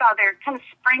 as you saw there, it kind of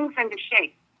springs into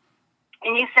shape.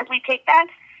 And you simply take that,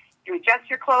 you adjust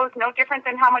your clothes, no different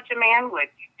than how much a man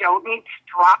would. You don't need to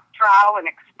drop, trowel, and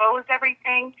expose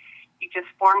everything. You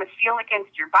just form a seal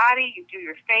against your body, you do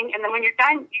your thing, and then when you're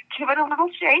done, you give it a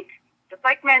little shake, just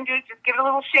like men do, just give it a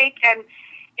little shake, and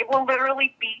it will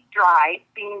literally be dry,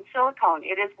 being silicone.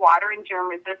 It is water and germ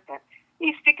resistant.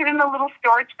 You stick it in the little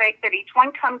storage bag that each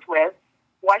one comes with,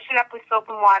 wash it up with soap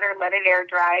and water, let it air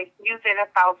dry, use it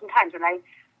 1,000 times. And I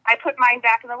put mine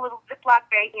back in a little Ziploc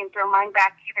bag and throw mine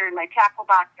back either in my tackle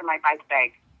box or my bike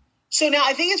bag. So now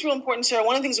I think it's real important, Sarah.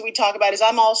 One of the things that we talk about is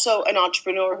I'm also an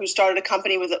entrepreneur who started a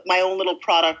company with my own little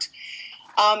product.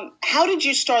 How did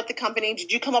you start the company?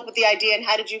 Did you come up with the idea, and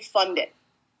how did you fund it?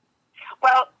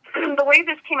 Well, the way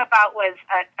this came about was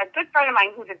a good friend of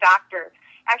mine who's a doctor.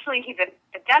 Actually, he's a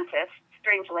dentist,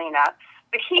 strangely enough.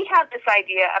 But he had this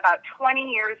idea about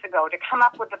 20 years ago to come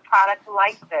up with a product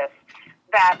like this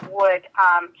that would,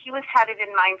 he had it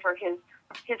in mind for his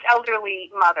elderly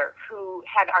mother who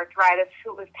had arthritis,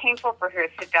 who was painful for her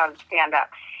to sit down and stand up.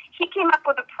 He came up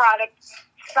with a product,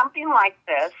 something like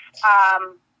this,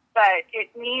 but it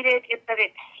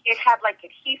had like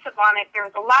adhesive on it. There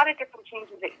was a lot of different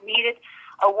changes. It needed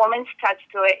a woman's touch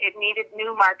to it. It needed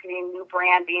new marketing, new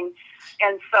branding.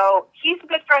 And so he's a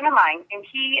good friend of mine, and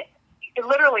he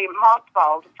literally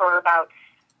mothballed for about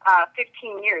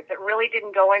 15 years. It really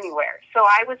didn't go anywhere. So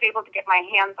I was able to get my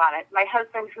hands on it. My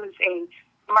husband, who's a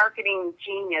marketing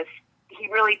genius, he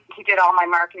did all my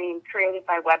marketing, created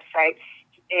my website,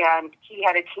 and he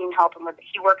had a team help him with it.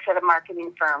 He works at a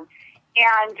marketing firm.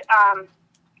 And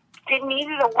it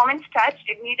needed a woman's touch.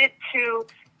 It needed to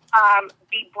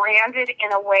be branded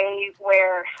in a way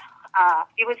where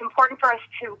it was important for us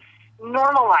to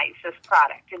normalize this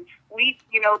product. And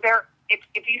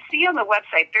if you see on the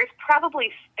website, there's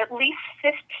probably at least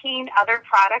 15 other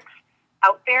products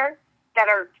out there that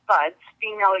are buds,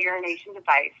 female urination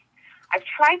device. I've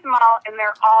tried them all, and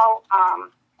they're all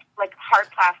like hard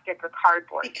plastic or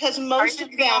cardboard. Because most of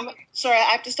them, sorry,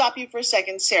 I have to stop you for a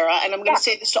second, Sarah, and I'm going to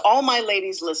say this to all my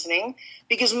ladies listening,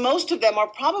 because most of them are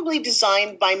probably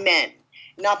designed by men.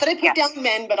 Not that I put down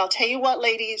men, but I'll tell you what,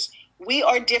 ladies, we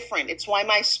are different. It's why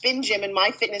my spin gym and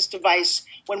my fitness device,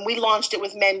 when we launched it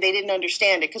with men, they didn't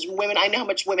understand it, because women, I know how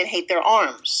much women hate their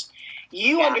arms.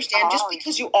 You understand, just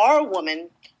because you are a woman,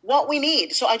 what we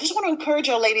need. So I just want to encourage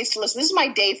our ladies to listen. This is my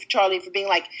day, Charlie, for being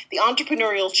like the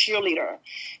entrepreneurial cheerleader,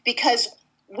 because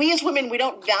we as women, we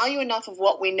don't value enough of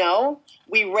what we know.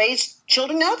 We raise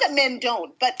children, not that men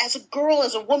don't, but as a girl,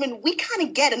 as a woman, we kind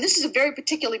of get, and this is a very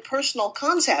particularly personal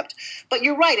concept, but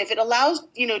you're right. If it allows,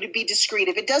 to be discreet,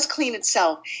 if it does clean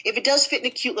itself, if it does fit in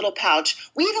a cute little pouch,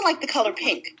 we even like the color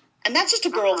pink, and that's just a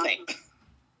girl thing.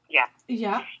 Yeah.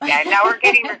 Yeah. Yeah, now we're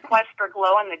getting requests for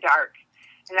glow in the dark,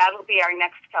 and that'll be our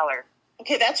next color.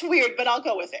 Okay, that's weird, but I'll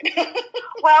go with it.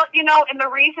 Well, and the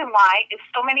reason why is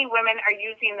so many women are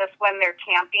using this when they're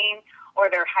camping or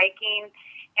they're hiking,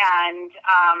 and,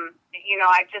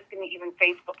 I've just been even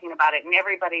Facebooking about it, and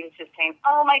everybody is just saying,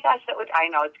 oh, my gosh, I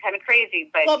know, it's kind of crazy,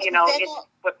 but, it's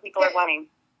what people are wanting.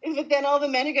 But then all the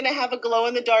men are going to have a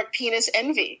glow-in-the-dark penis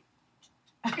envy.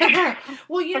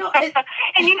 Well, and you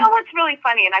know what's really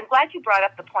funny, and I'm glad you brought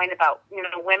up the point about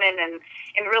women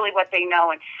and really what they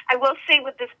know. And I will say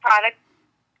with this product,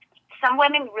 some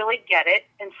women really get it,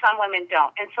 and some women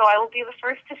don't. And so I will be the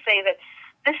first to say that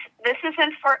this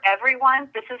isn't for everyone.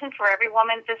 This isn't for every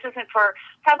woman. This isn't for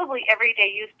probably everyday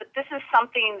use. But this is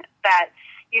something that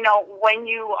when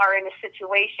you are in a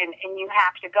situation and you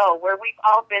have to go, where we've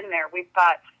all been there, we've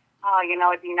thought, oh,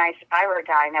 it'd be nice if I were a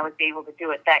guy and I would be able to do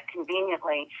it that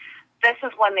conveniently. This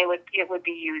is when it would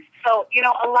be used. So,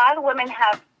 a lot of women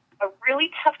have a really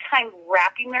tough time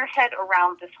wrapping their head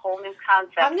around this whole new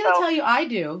concept. I'm going to tell you I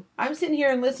do. I'm sitting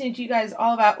here and listening to you guys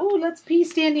all about, let's pee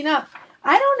standing up.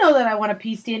 I don't know that I want to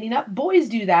pee standing up. Boys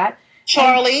do that.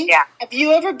 Charlie, have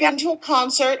you ever been to a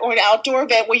concert or an outdoor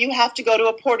event where you have to go to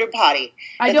a porta potty?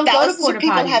 I don't go to porta potty. Thousands of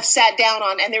people have sat down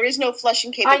on, and there is no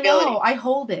flushing capability. I know. I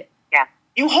hold it. Yeah.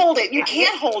 You hold it. You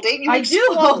can't hold it. I do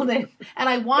hold it, and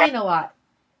I whine a lot.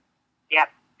 Yep.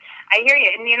 I hear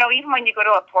you. And, even when you go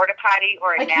to a porta potty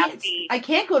or a nasty... I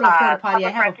can't go to a porta potty. I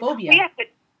have a phobia. We have to...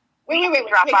 Wait,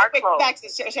 drop our clothes. Back to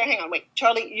Sarah, hang on. Wait,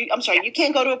 Charlie, I'm sorry. You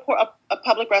can't go to a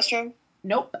public restroom?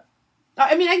 Nope.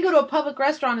 I mean, I can go to a public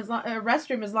restroom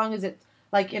as long as it's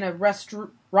like in a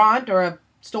restaurant or a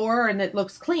store and it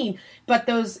looks clean. But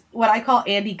those, what I call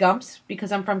Andy Gumps,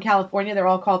 because I'm from California, they're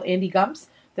all called Andy Gumps.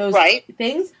 Those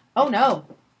things. Oh, no.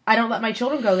 I don't let my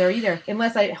children go there either,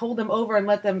 unless I hold them over and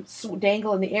let them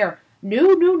dangle in the air.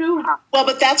 No. Well,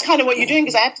 but that's kind of what you're doing,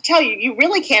 because I have to tell you, you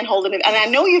really can't hold it. And I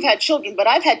know you've had children, but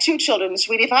I've had 2 children,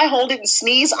 sweetie. If I hold it and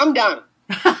sneeze, I'm done.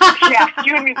 Yeah,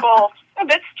 you and me both.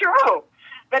 That's true.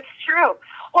 That's true.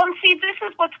 Well, and see, this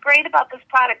is what's great about this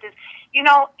product is,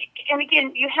 and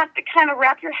again, you have to kind of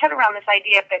wrap your head around this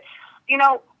idea that,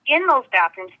 in those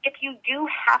bathrooms, if you do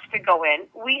have to go in,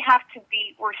 we're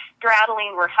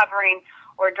straddling, we're hovering,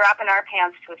 or dropping our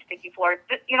pants to a sticky floor.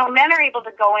 Men are able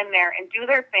to go in there and do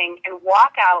their thing and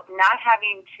walk out not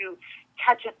having to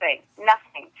touch a thing,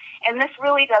 nothing. And this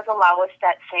really does allow us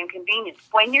that same convenience.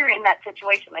 When you're in that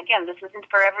situation, again, this isn't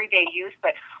for everyday use,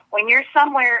 but when you're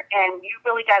somewhere and you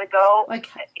really got to go. Like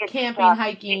camping,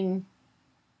 hiking.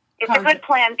 It's a good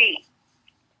plan B.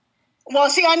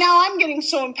 Well, see, now I'm getting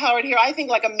so empowered here. I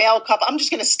think like a male cup, I'm just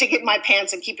going to stick it in my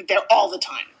pants and keep it there all the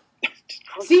time.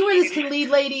 See where this can lead,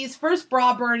 ladies? First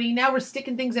bra burning, now we're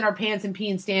sticking things in our pants and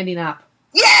peeing standing up.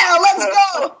 Yeah, let's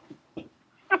go!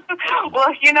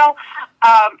 Well, in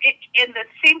the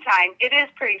same time, it is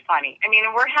pretty funny. I mean,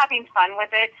 we're having fun with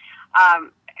it.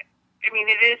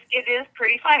 It is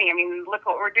pretty funny. I mean, look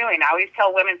what we're doing. I always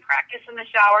tell women, practice in the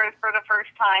shower for the first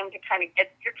time to kind of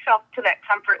get yourself to that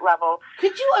comfort level.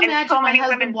 Could you imagine my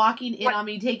husband walking in on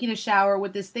me, taking a shower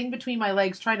with this thing between my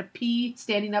legs, trying to pee,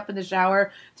 standing up in the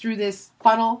shower through this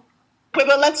funnel? Wait,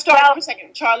 but let's start for a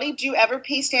second. Charlie, do you ever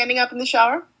pee standing up in the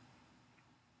shower?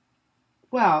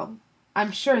 Well,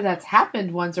 I'm sure that's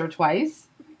happened once or twice.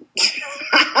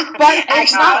 But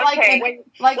it's not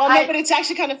but it's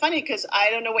actually kind of funny because I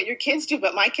don't know what your kids do,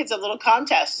 but my kids have little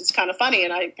contests. It's kind of funny,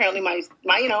 and apparently my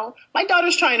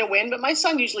daughter's trying to win, but my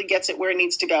son usually gets it where it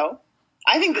needs to go.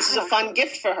 I think this is a fun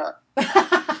gift for her.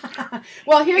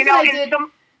 Well, here's what I did,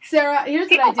 Sarah. Here's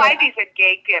what I did. People buy these as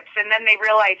gay gifts, and then they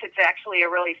realize it's actually a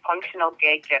really functional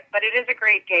gay gift, but it is a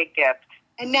great gay gift.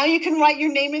 And now you can write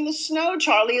your name in the snow,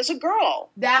 Charlie, as a girl.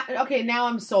 Okay, now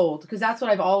I'm sold, because that's what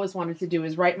I've always wanted to do,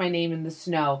 is write my name in the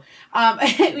snow.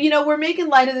 We're making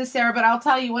light of this, Sarah, but I'll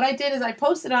tell you, what I did is I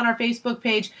posted on our Facebook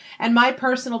page and my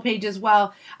personal page as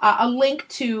well, a link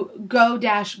to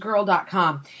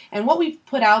go-girl.com. And what we've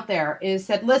put out there is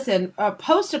said, listen,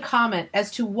 post a comment as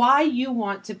to why you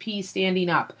want to pee standing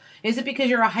up. Is it because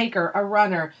you're a hiker, a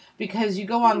runner, because you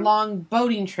go on long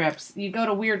boating trips, you go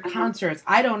to weird concerts?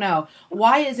 I don't know.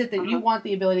 Why is it that you want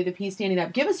the ability to pee standing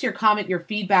up? Give us your comment, your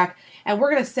feedback, and we're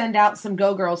going to send out some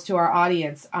Go-Girls to our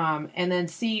audience and then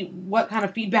see what kind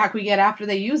of feedback we get after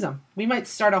they use them. We might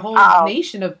start a whole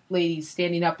nation of ladies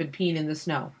standing up and peeing in the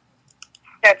snow.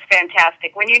 That's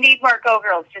fantastic. When you need more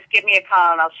Go-Girls, just give me a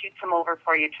call and I'll shoot some over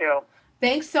for you too.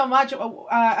 Thanks so much.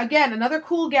 Again, another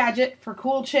cool gadget for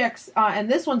cool chicks, and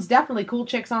this one's definitely cool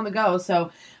chicks on the go. So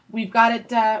we've got it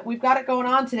going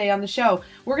on today on the show.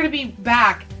 We're going to be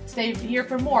back. Stay here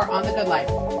for more on The Good Life.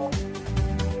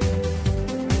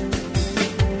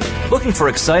 Looking for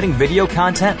exciting video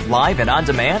content live and on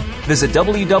demand? Visit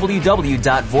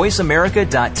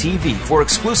www.voiceamerica.tv for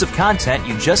exclusive content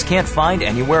you just can't find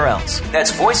anywhere else.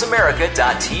 That's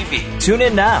voiceamerica.tv. Tune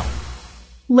in now.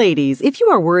 Ladies, if you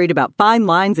are worried about fine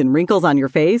lines and wrinkles on your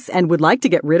face and would like to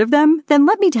get rid of them, then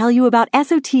let me tell you about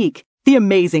Esotique, the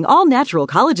amazing all-natural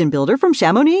collagen builder from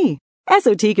Chamonix.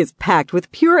 Esotique is packed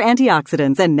with pure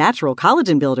antioxidants and natural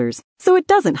collagen builders, so it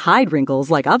doesn't hide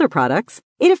wrinkles like other products.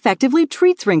 It effectively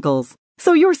treats wrinkles,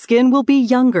 so your skin will be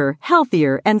younger,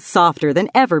 healthier, and softer than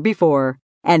ever before.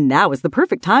 And now is the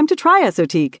perfect time to try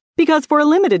Esotique, because for a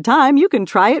limited time you can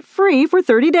try it free for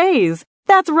 30 days.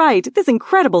 That's right, this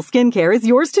incredible skincare is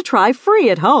yours to try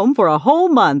free at home for a whole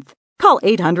month. Call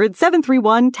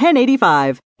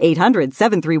 800-731-1085,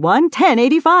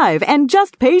 800-731-1085, and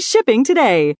just pay shipping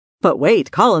today. But wait,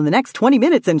 call in the next 20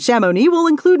 minutes and Chamonix will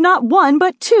include not one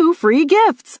but 2 free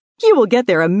gifts. You will get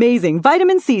their amazing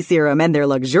vitamin C serum and their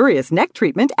luxurious neck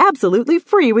treatment absolutely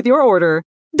free with your order.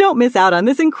 Don't miss out on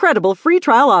this incredible free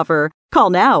trial offer. Call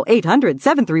now,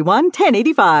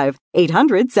 800-731-1085,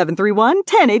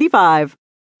 800-731-1085.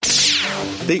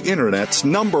 The Internet's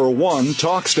 #1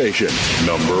 talk station.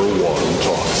 #1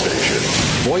 talk station.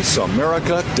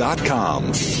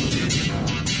 VoiceAmerica.com.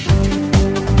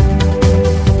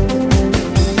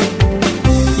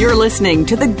 You're listening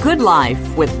to The Good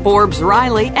Life with Forbes,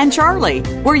 Riley, and Charlie,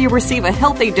 where you receive a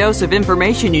healthy dose of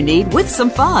information you need with some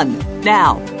fun.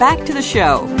 Now, back to the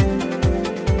show.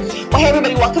 Well, hey,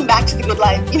 everybody, welcome back to The Good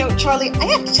Life. Charlie, I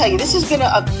have to tell you, this has been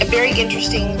a very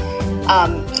interesting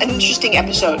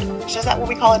episode. Is that what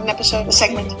we call it, an episode, a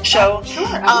segment, show? Sure,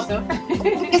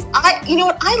 because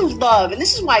I love, and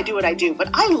this is why I do what I do, but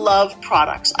I love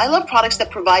products. I love products that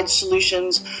provide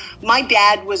solutions. My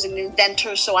dad was an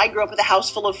inventor, so I grew up with a house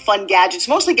full of fun gadgets,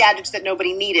 mostly gadgets that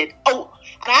nobody needed. Oh,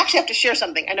 and I actually have to share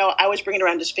something. I know I always bring it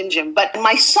around to Spin Gym, but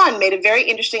my son made a very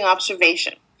interesting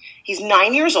observation. He's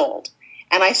 9 years old,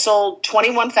 and I sold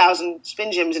 21,000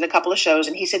 Spin Gyms in a couple of shows,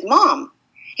 and he said, Mom,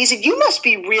 he said, you must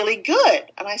be really good.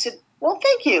 And I said, well,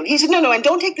 thank you. He said, no, and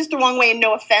don't take this the wrong way and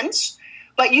no offense,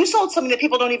 but you sold something that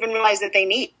people don't even realize that they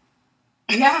need.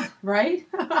 Yeah, right?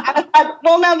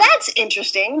 Well, now that's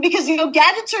interesting because,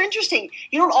 gadgets are interesting.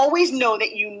 You don't always know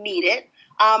that you need it.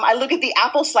 I look at the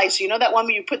apple slicer, that one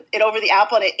where you put it over the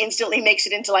apple and it instantly makes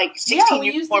it into like 16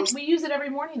 uniforms. We use it every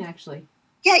morning, actually.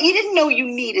 Yeah, you didn't know you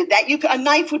needed that. A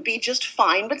knife would be just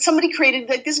fine, but somebody created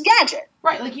like this gadget.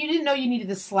 Right, like you didn't know you needed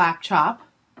the slap chop.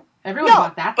 Everyone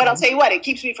bought that. But I'll tell you what, it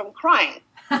keeps me from crying.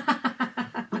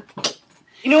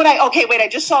 You know what I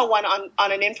just saw one on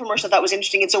an infomercial that was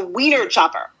interesting. It's a wiener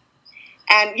chopper.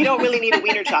 And you don't really need a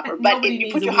wiener chopper, but if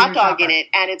you put your hot dog in it,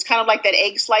 and it's kind of like that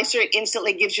egg slicer, it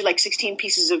instantly gives you like 16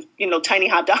 pieces of, tiny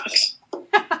hot dogs. And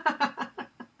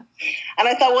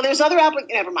I thought, well, there's other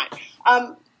never mind.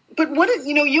 But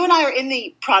you and I are in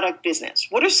the product business.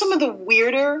 What are some of the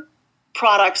weirder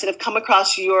products that have come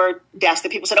across your desk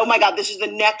that people said, oh my God, this is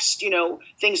the next,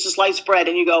 things to slice bread,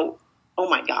 and you go, oh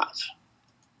my gosh.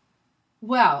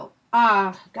 Well,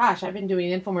 I've been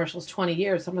doing infomercials 20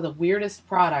 years, some of the weirdest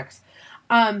products.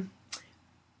 I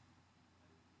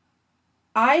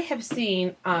have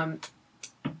seen,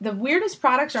 the weirdest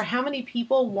products are how many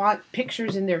people want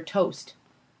pictures in their toast.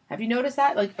 Have you noticed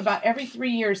that? Like about every 3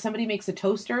 years, somebody makes a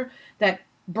toaster that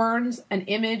burns an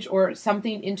image or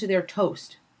something into their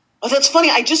toast. Oh, that's funny.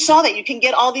 I just saw that you can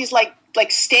get all these like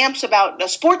stamps about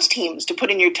sports teams to put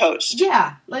in your toast.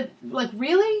 Yeah, like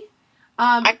really?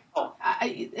 I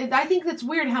think that's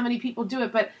weird how many people do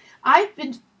it, but I've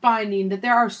been finding that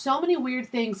there are so many weird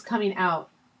things coming out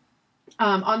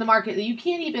on the market that you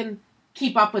can't even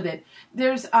keep up with it.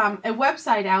 There's a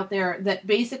website out there that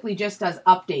basically just does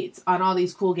updates on all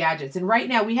these cool gadgets. And right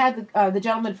now we had the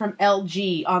gentleman from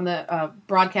LG on the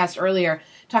broadcast earlier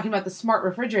talking about the smart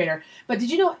refrigerator. But did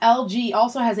you know LG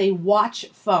also has a watch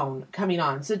phone coming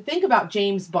on? So think about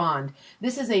James Bond.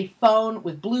 This is a phone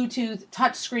with Bluetooth,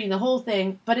 touchscreen, the whole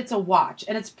thing, but it's a watch.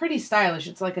 And it's pretty stylish.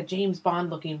 It's like a James Bond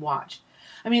looking watch.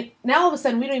 I mean, now all of a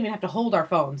sudden we don't even have to hold our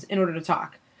phones in order to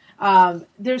talk.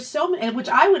 There's so many, which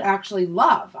I would actually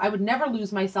love. I would never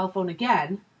lose my cell phone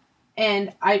again,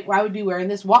 and I would be wearing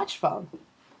this watch phone.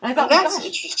 And I thought, that's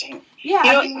interesting. Yeah,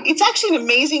 it's actually an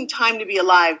amazing time to be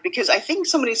alive, because I think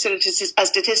somebody said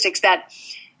statistics that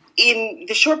in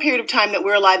the short period of time that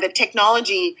we're alive, that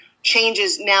technology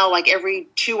changes now like every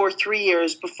 2 or 3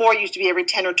 years. Before, it used to be every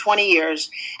 10 or 20 years.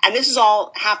 And this has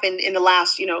all happened in the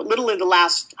last, literally the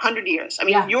last 100 years. I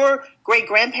mean, your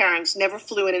great-grandparents never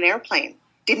flew in an airplane,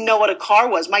 didn't know what a car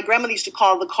was. My grandmother used to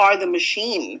call the car the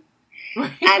machine.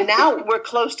 And now we're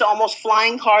close to almost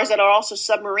flying cars that are also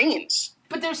submarines.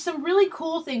 But there's some really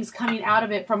cool things coming out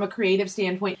of it from a creative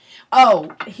standpoint.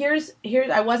 Oh, here's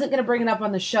I wasn't going to bring it up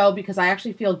on the show because I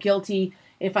actually feel guilty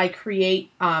if I create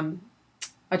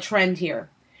a trend here.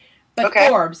 But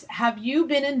Forbes, have you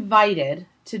been invited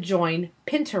to join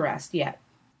Pinterest yet?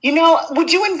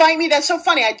 Would you invite me? That's so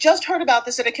funny. I just heard about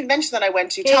this at a convention that I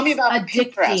went to. Tell me about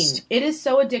Pinterest. It is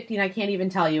so addicting, I can't even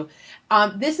tell you.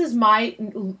 This is my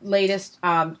latest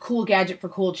cool gadget for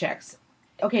cool chicks.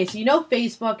 Okay, so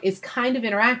Facebook is kind of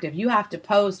interactive. You have to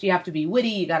post, you have to be witty,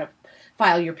 you got to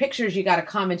file your pictures, you got to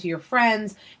comment to your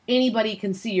friends. Anybody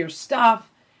can see your stuff.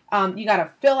 You got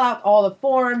to fill out all the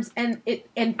forms, and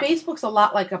Facebook's a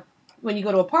lot like when you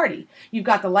go to a party. You've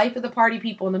got the life of the party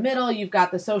people in the middle, you've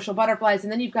got the social butterflies,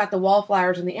 and then you've got the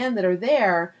wallflowers in the end that are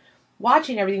there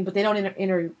watching everything, but they don't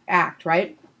interact,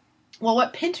 right? Well,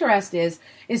 what Pinterest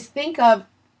is think of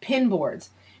pin boards,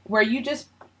 where you just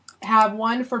have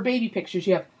one for baby pictures,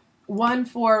 you have one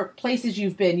for places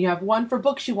you've been, you have one for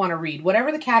books you want to read,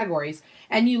 whatever the categories,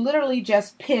 and you literally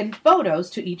just pin photos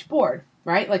to each board,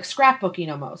 right? Like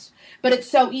scrapbooking almost. But it's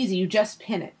so easy. You just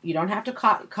pin it. You don't have to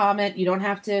comment. You don't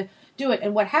have to do it.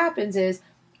 And what happens is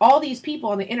all these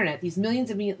people on the internet, these millions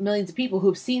of people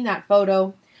who've seen that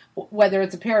photo, whether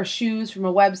it's a pair of shoes from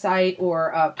a website or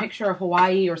a picture of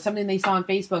Hawaii or something they saw on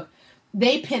Facebook,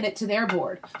 they pin it to their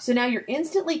board. So now you're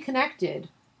instantly connected.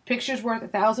 Picture's worth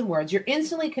 1,000 words. You're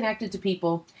instantly connected to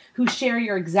people who share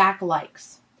your exact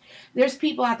likes. There's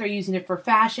people out there using it for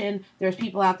fashion. There's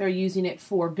people out there using it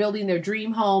for building their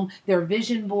dream home, their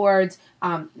vision boards,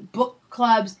 book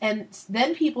clubs. And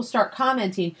then people start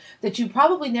commenting that you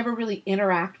probably never really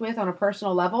interact with on a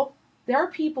personal level. There are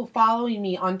people following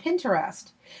me on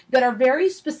Pinterest that are very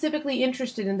specifically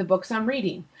interested in the books I'm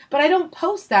reading. But I don't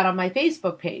post that on my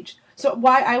Facebook page. So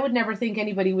why I would never think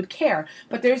anybody would care.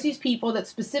 But there's these people that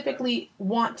specifically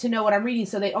want to know what I'm reading,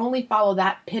 so they only follow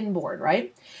that pin board,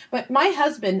 right? But my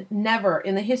husband never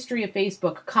in the history of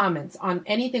Facebook comments on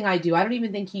anything I do. I don't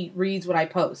even think he reads what I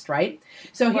post, right?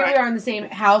 So here we are in the same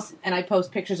house, and I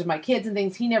post pictures of my kids and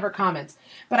things. He never comments.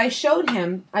 But I showed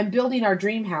him, I'm building our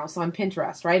dream house on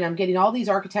Pinterest, right? I'm getting all these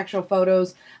architectural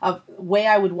photos of the way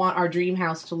I would want our dream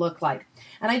house to look like.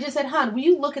 And I just said, hon, will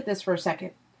you look at this for a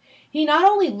second? He not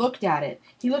only looked at it,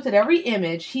 he looked at every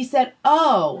image. He said,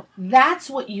 oh, that's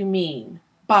what you mean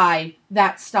by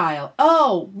that style.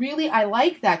 Oh, really? I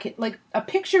like that. Like, a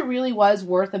picture really was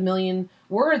worth 1,000,000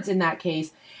 words in that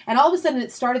case. And all of a sudden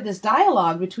it started this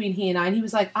dialogue between he and I. And he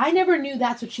was like, I never knew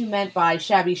that's what you meant by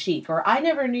shabby chic. Or I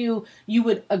never knew you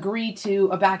would agree to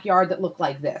a backyard that looked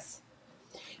like this.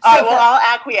 So well,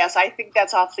 I'll acquiesce. I think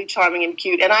that's awfully charming and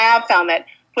cute. And I have found that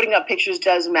putting up pictures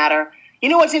does matter. You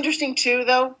know what's interesting, too,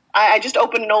 though? I just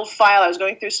opened an old file. I was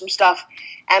going through some stuff,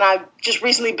 and I just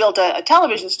recently built a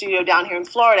television studio down here in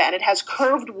Florida, and it has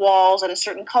curved walls and a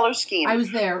certain color scheme. I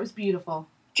was there. It was beautiful.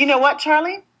 Do you know what,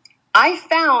 Charlie? I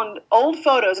found old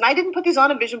photos, and I didn't put these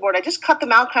on a vision board. I just cut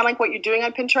them out, kind of like what you're doing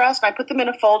on Pinterest, and I put them in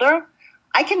a folder.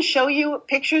 I can show you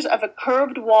pictures of a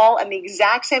curved wall and the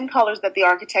exact same colors that the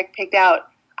architect picked out.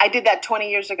 I did that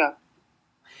 20 years ago.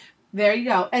 There you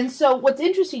go. And so what's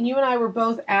interesting, you and I were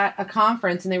both at a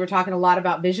conference and they were talking a lot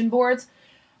about vision boards,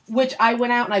 which I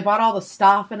went out and I bought all the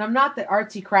stuff. And I'm not the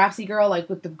artsy craftsy girl, like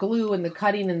with the glue and the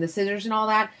cutting and the scissors and all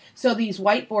that. So these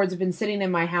whiteboards have been sitting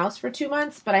in my house for 2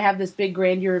 months, but I have this big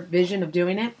grandeur vision of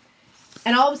doing it.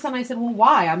 And all of a sudden I said, well,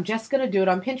 why? I'm just going to do it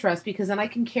on Pinterest because then I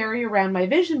can carry around my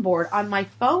vision board on my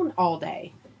phone all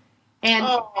day. And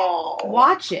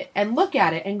watch it and look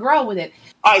at it and grow with it.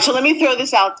 All right, so let me throw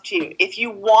this out to you. If you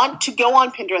want to go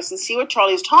on Pinterest and see what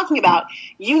Charlie's talking about,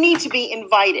 you need to be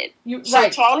invited. So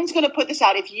Charlie's going to put this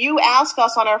out. If you ask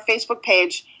us on our Facebook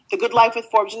page The Good Life with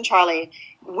Forbes and Charlie,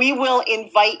 we will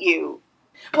invite you.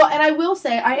 Well, and I will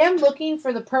say, I am looking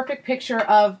for the perfect picture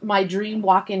of my dream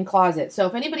walk-in closet. So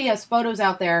if anybody has photos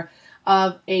out there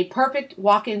of a perfect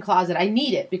walk-in closet, I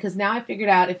need it, because now I figured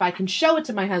out if I can show it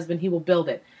to my husband, he will build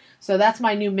it. So that's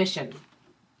my new mission.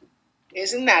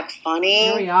 Isn't that funny?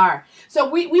 Here we are. So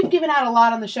we've given out a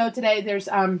lot on the show today. There's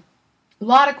a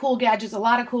lot of cool gadgets, a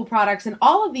lot of cool products, and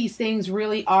all of these things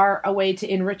really are a way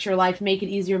to enrich your life, make it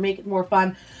easier, make it more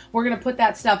fun. We're going to put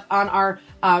that stuff on our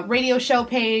radio show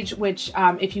page, which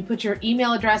if you put your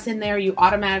email address in there, you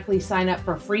automatically sign up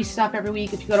for free stuff every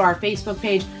week. If you go to our Facebook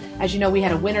page, as you know, we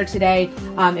had a winner today,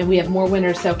 and we have more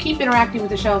winners. So keep interacting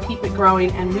with the show, keep it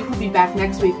growing, and we will be back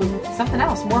next week with something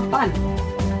else, more fun.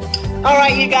 All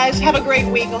right, you guys, have a great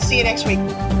week. We'll see you next week.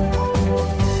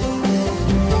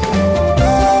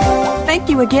 Thank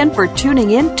you again for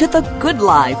tuning in to The Good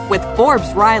Life with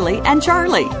Forbes, Riley, and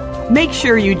Charlie. Make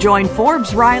sure you join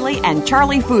Forbes, Riley, and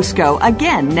Charlie Fusco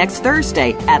again next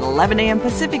Thursday at 11 a.m.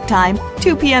 Pacific Time,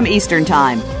 2 p.m. Eastern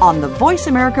Time on the Voice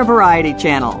America Variety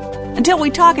Channel. Until we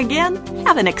talk again,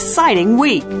 have an exciting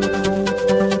week.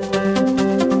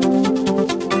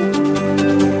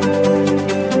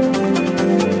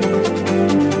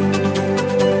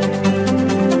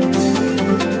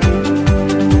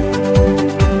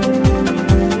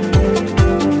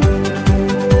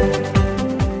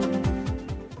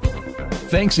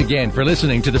 Thanks again for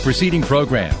listening to the preceding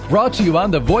program, brought to you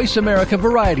on the Voice America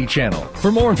Variety Channel.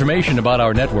 For more information about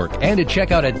our network and to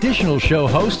check out additional show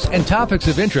hosts and topics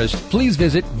of interest, please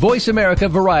visit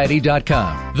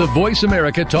voiceamericavariety.com. The Voice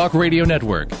America Talk Radio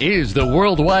Network is the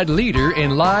worldwide leader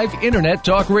in live Internet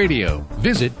talk radio.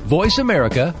 Visit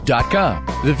voiceamerica.com.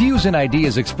 The views and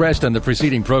ideas expressed on the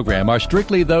preceding program are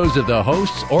strictly those of the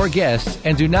hosts or guests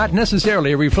and do not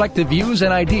necessarily reflect the views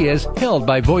and ideas held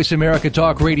by Voice America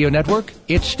Talk Radio Network,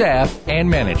 its staff, and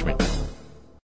management.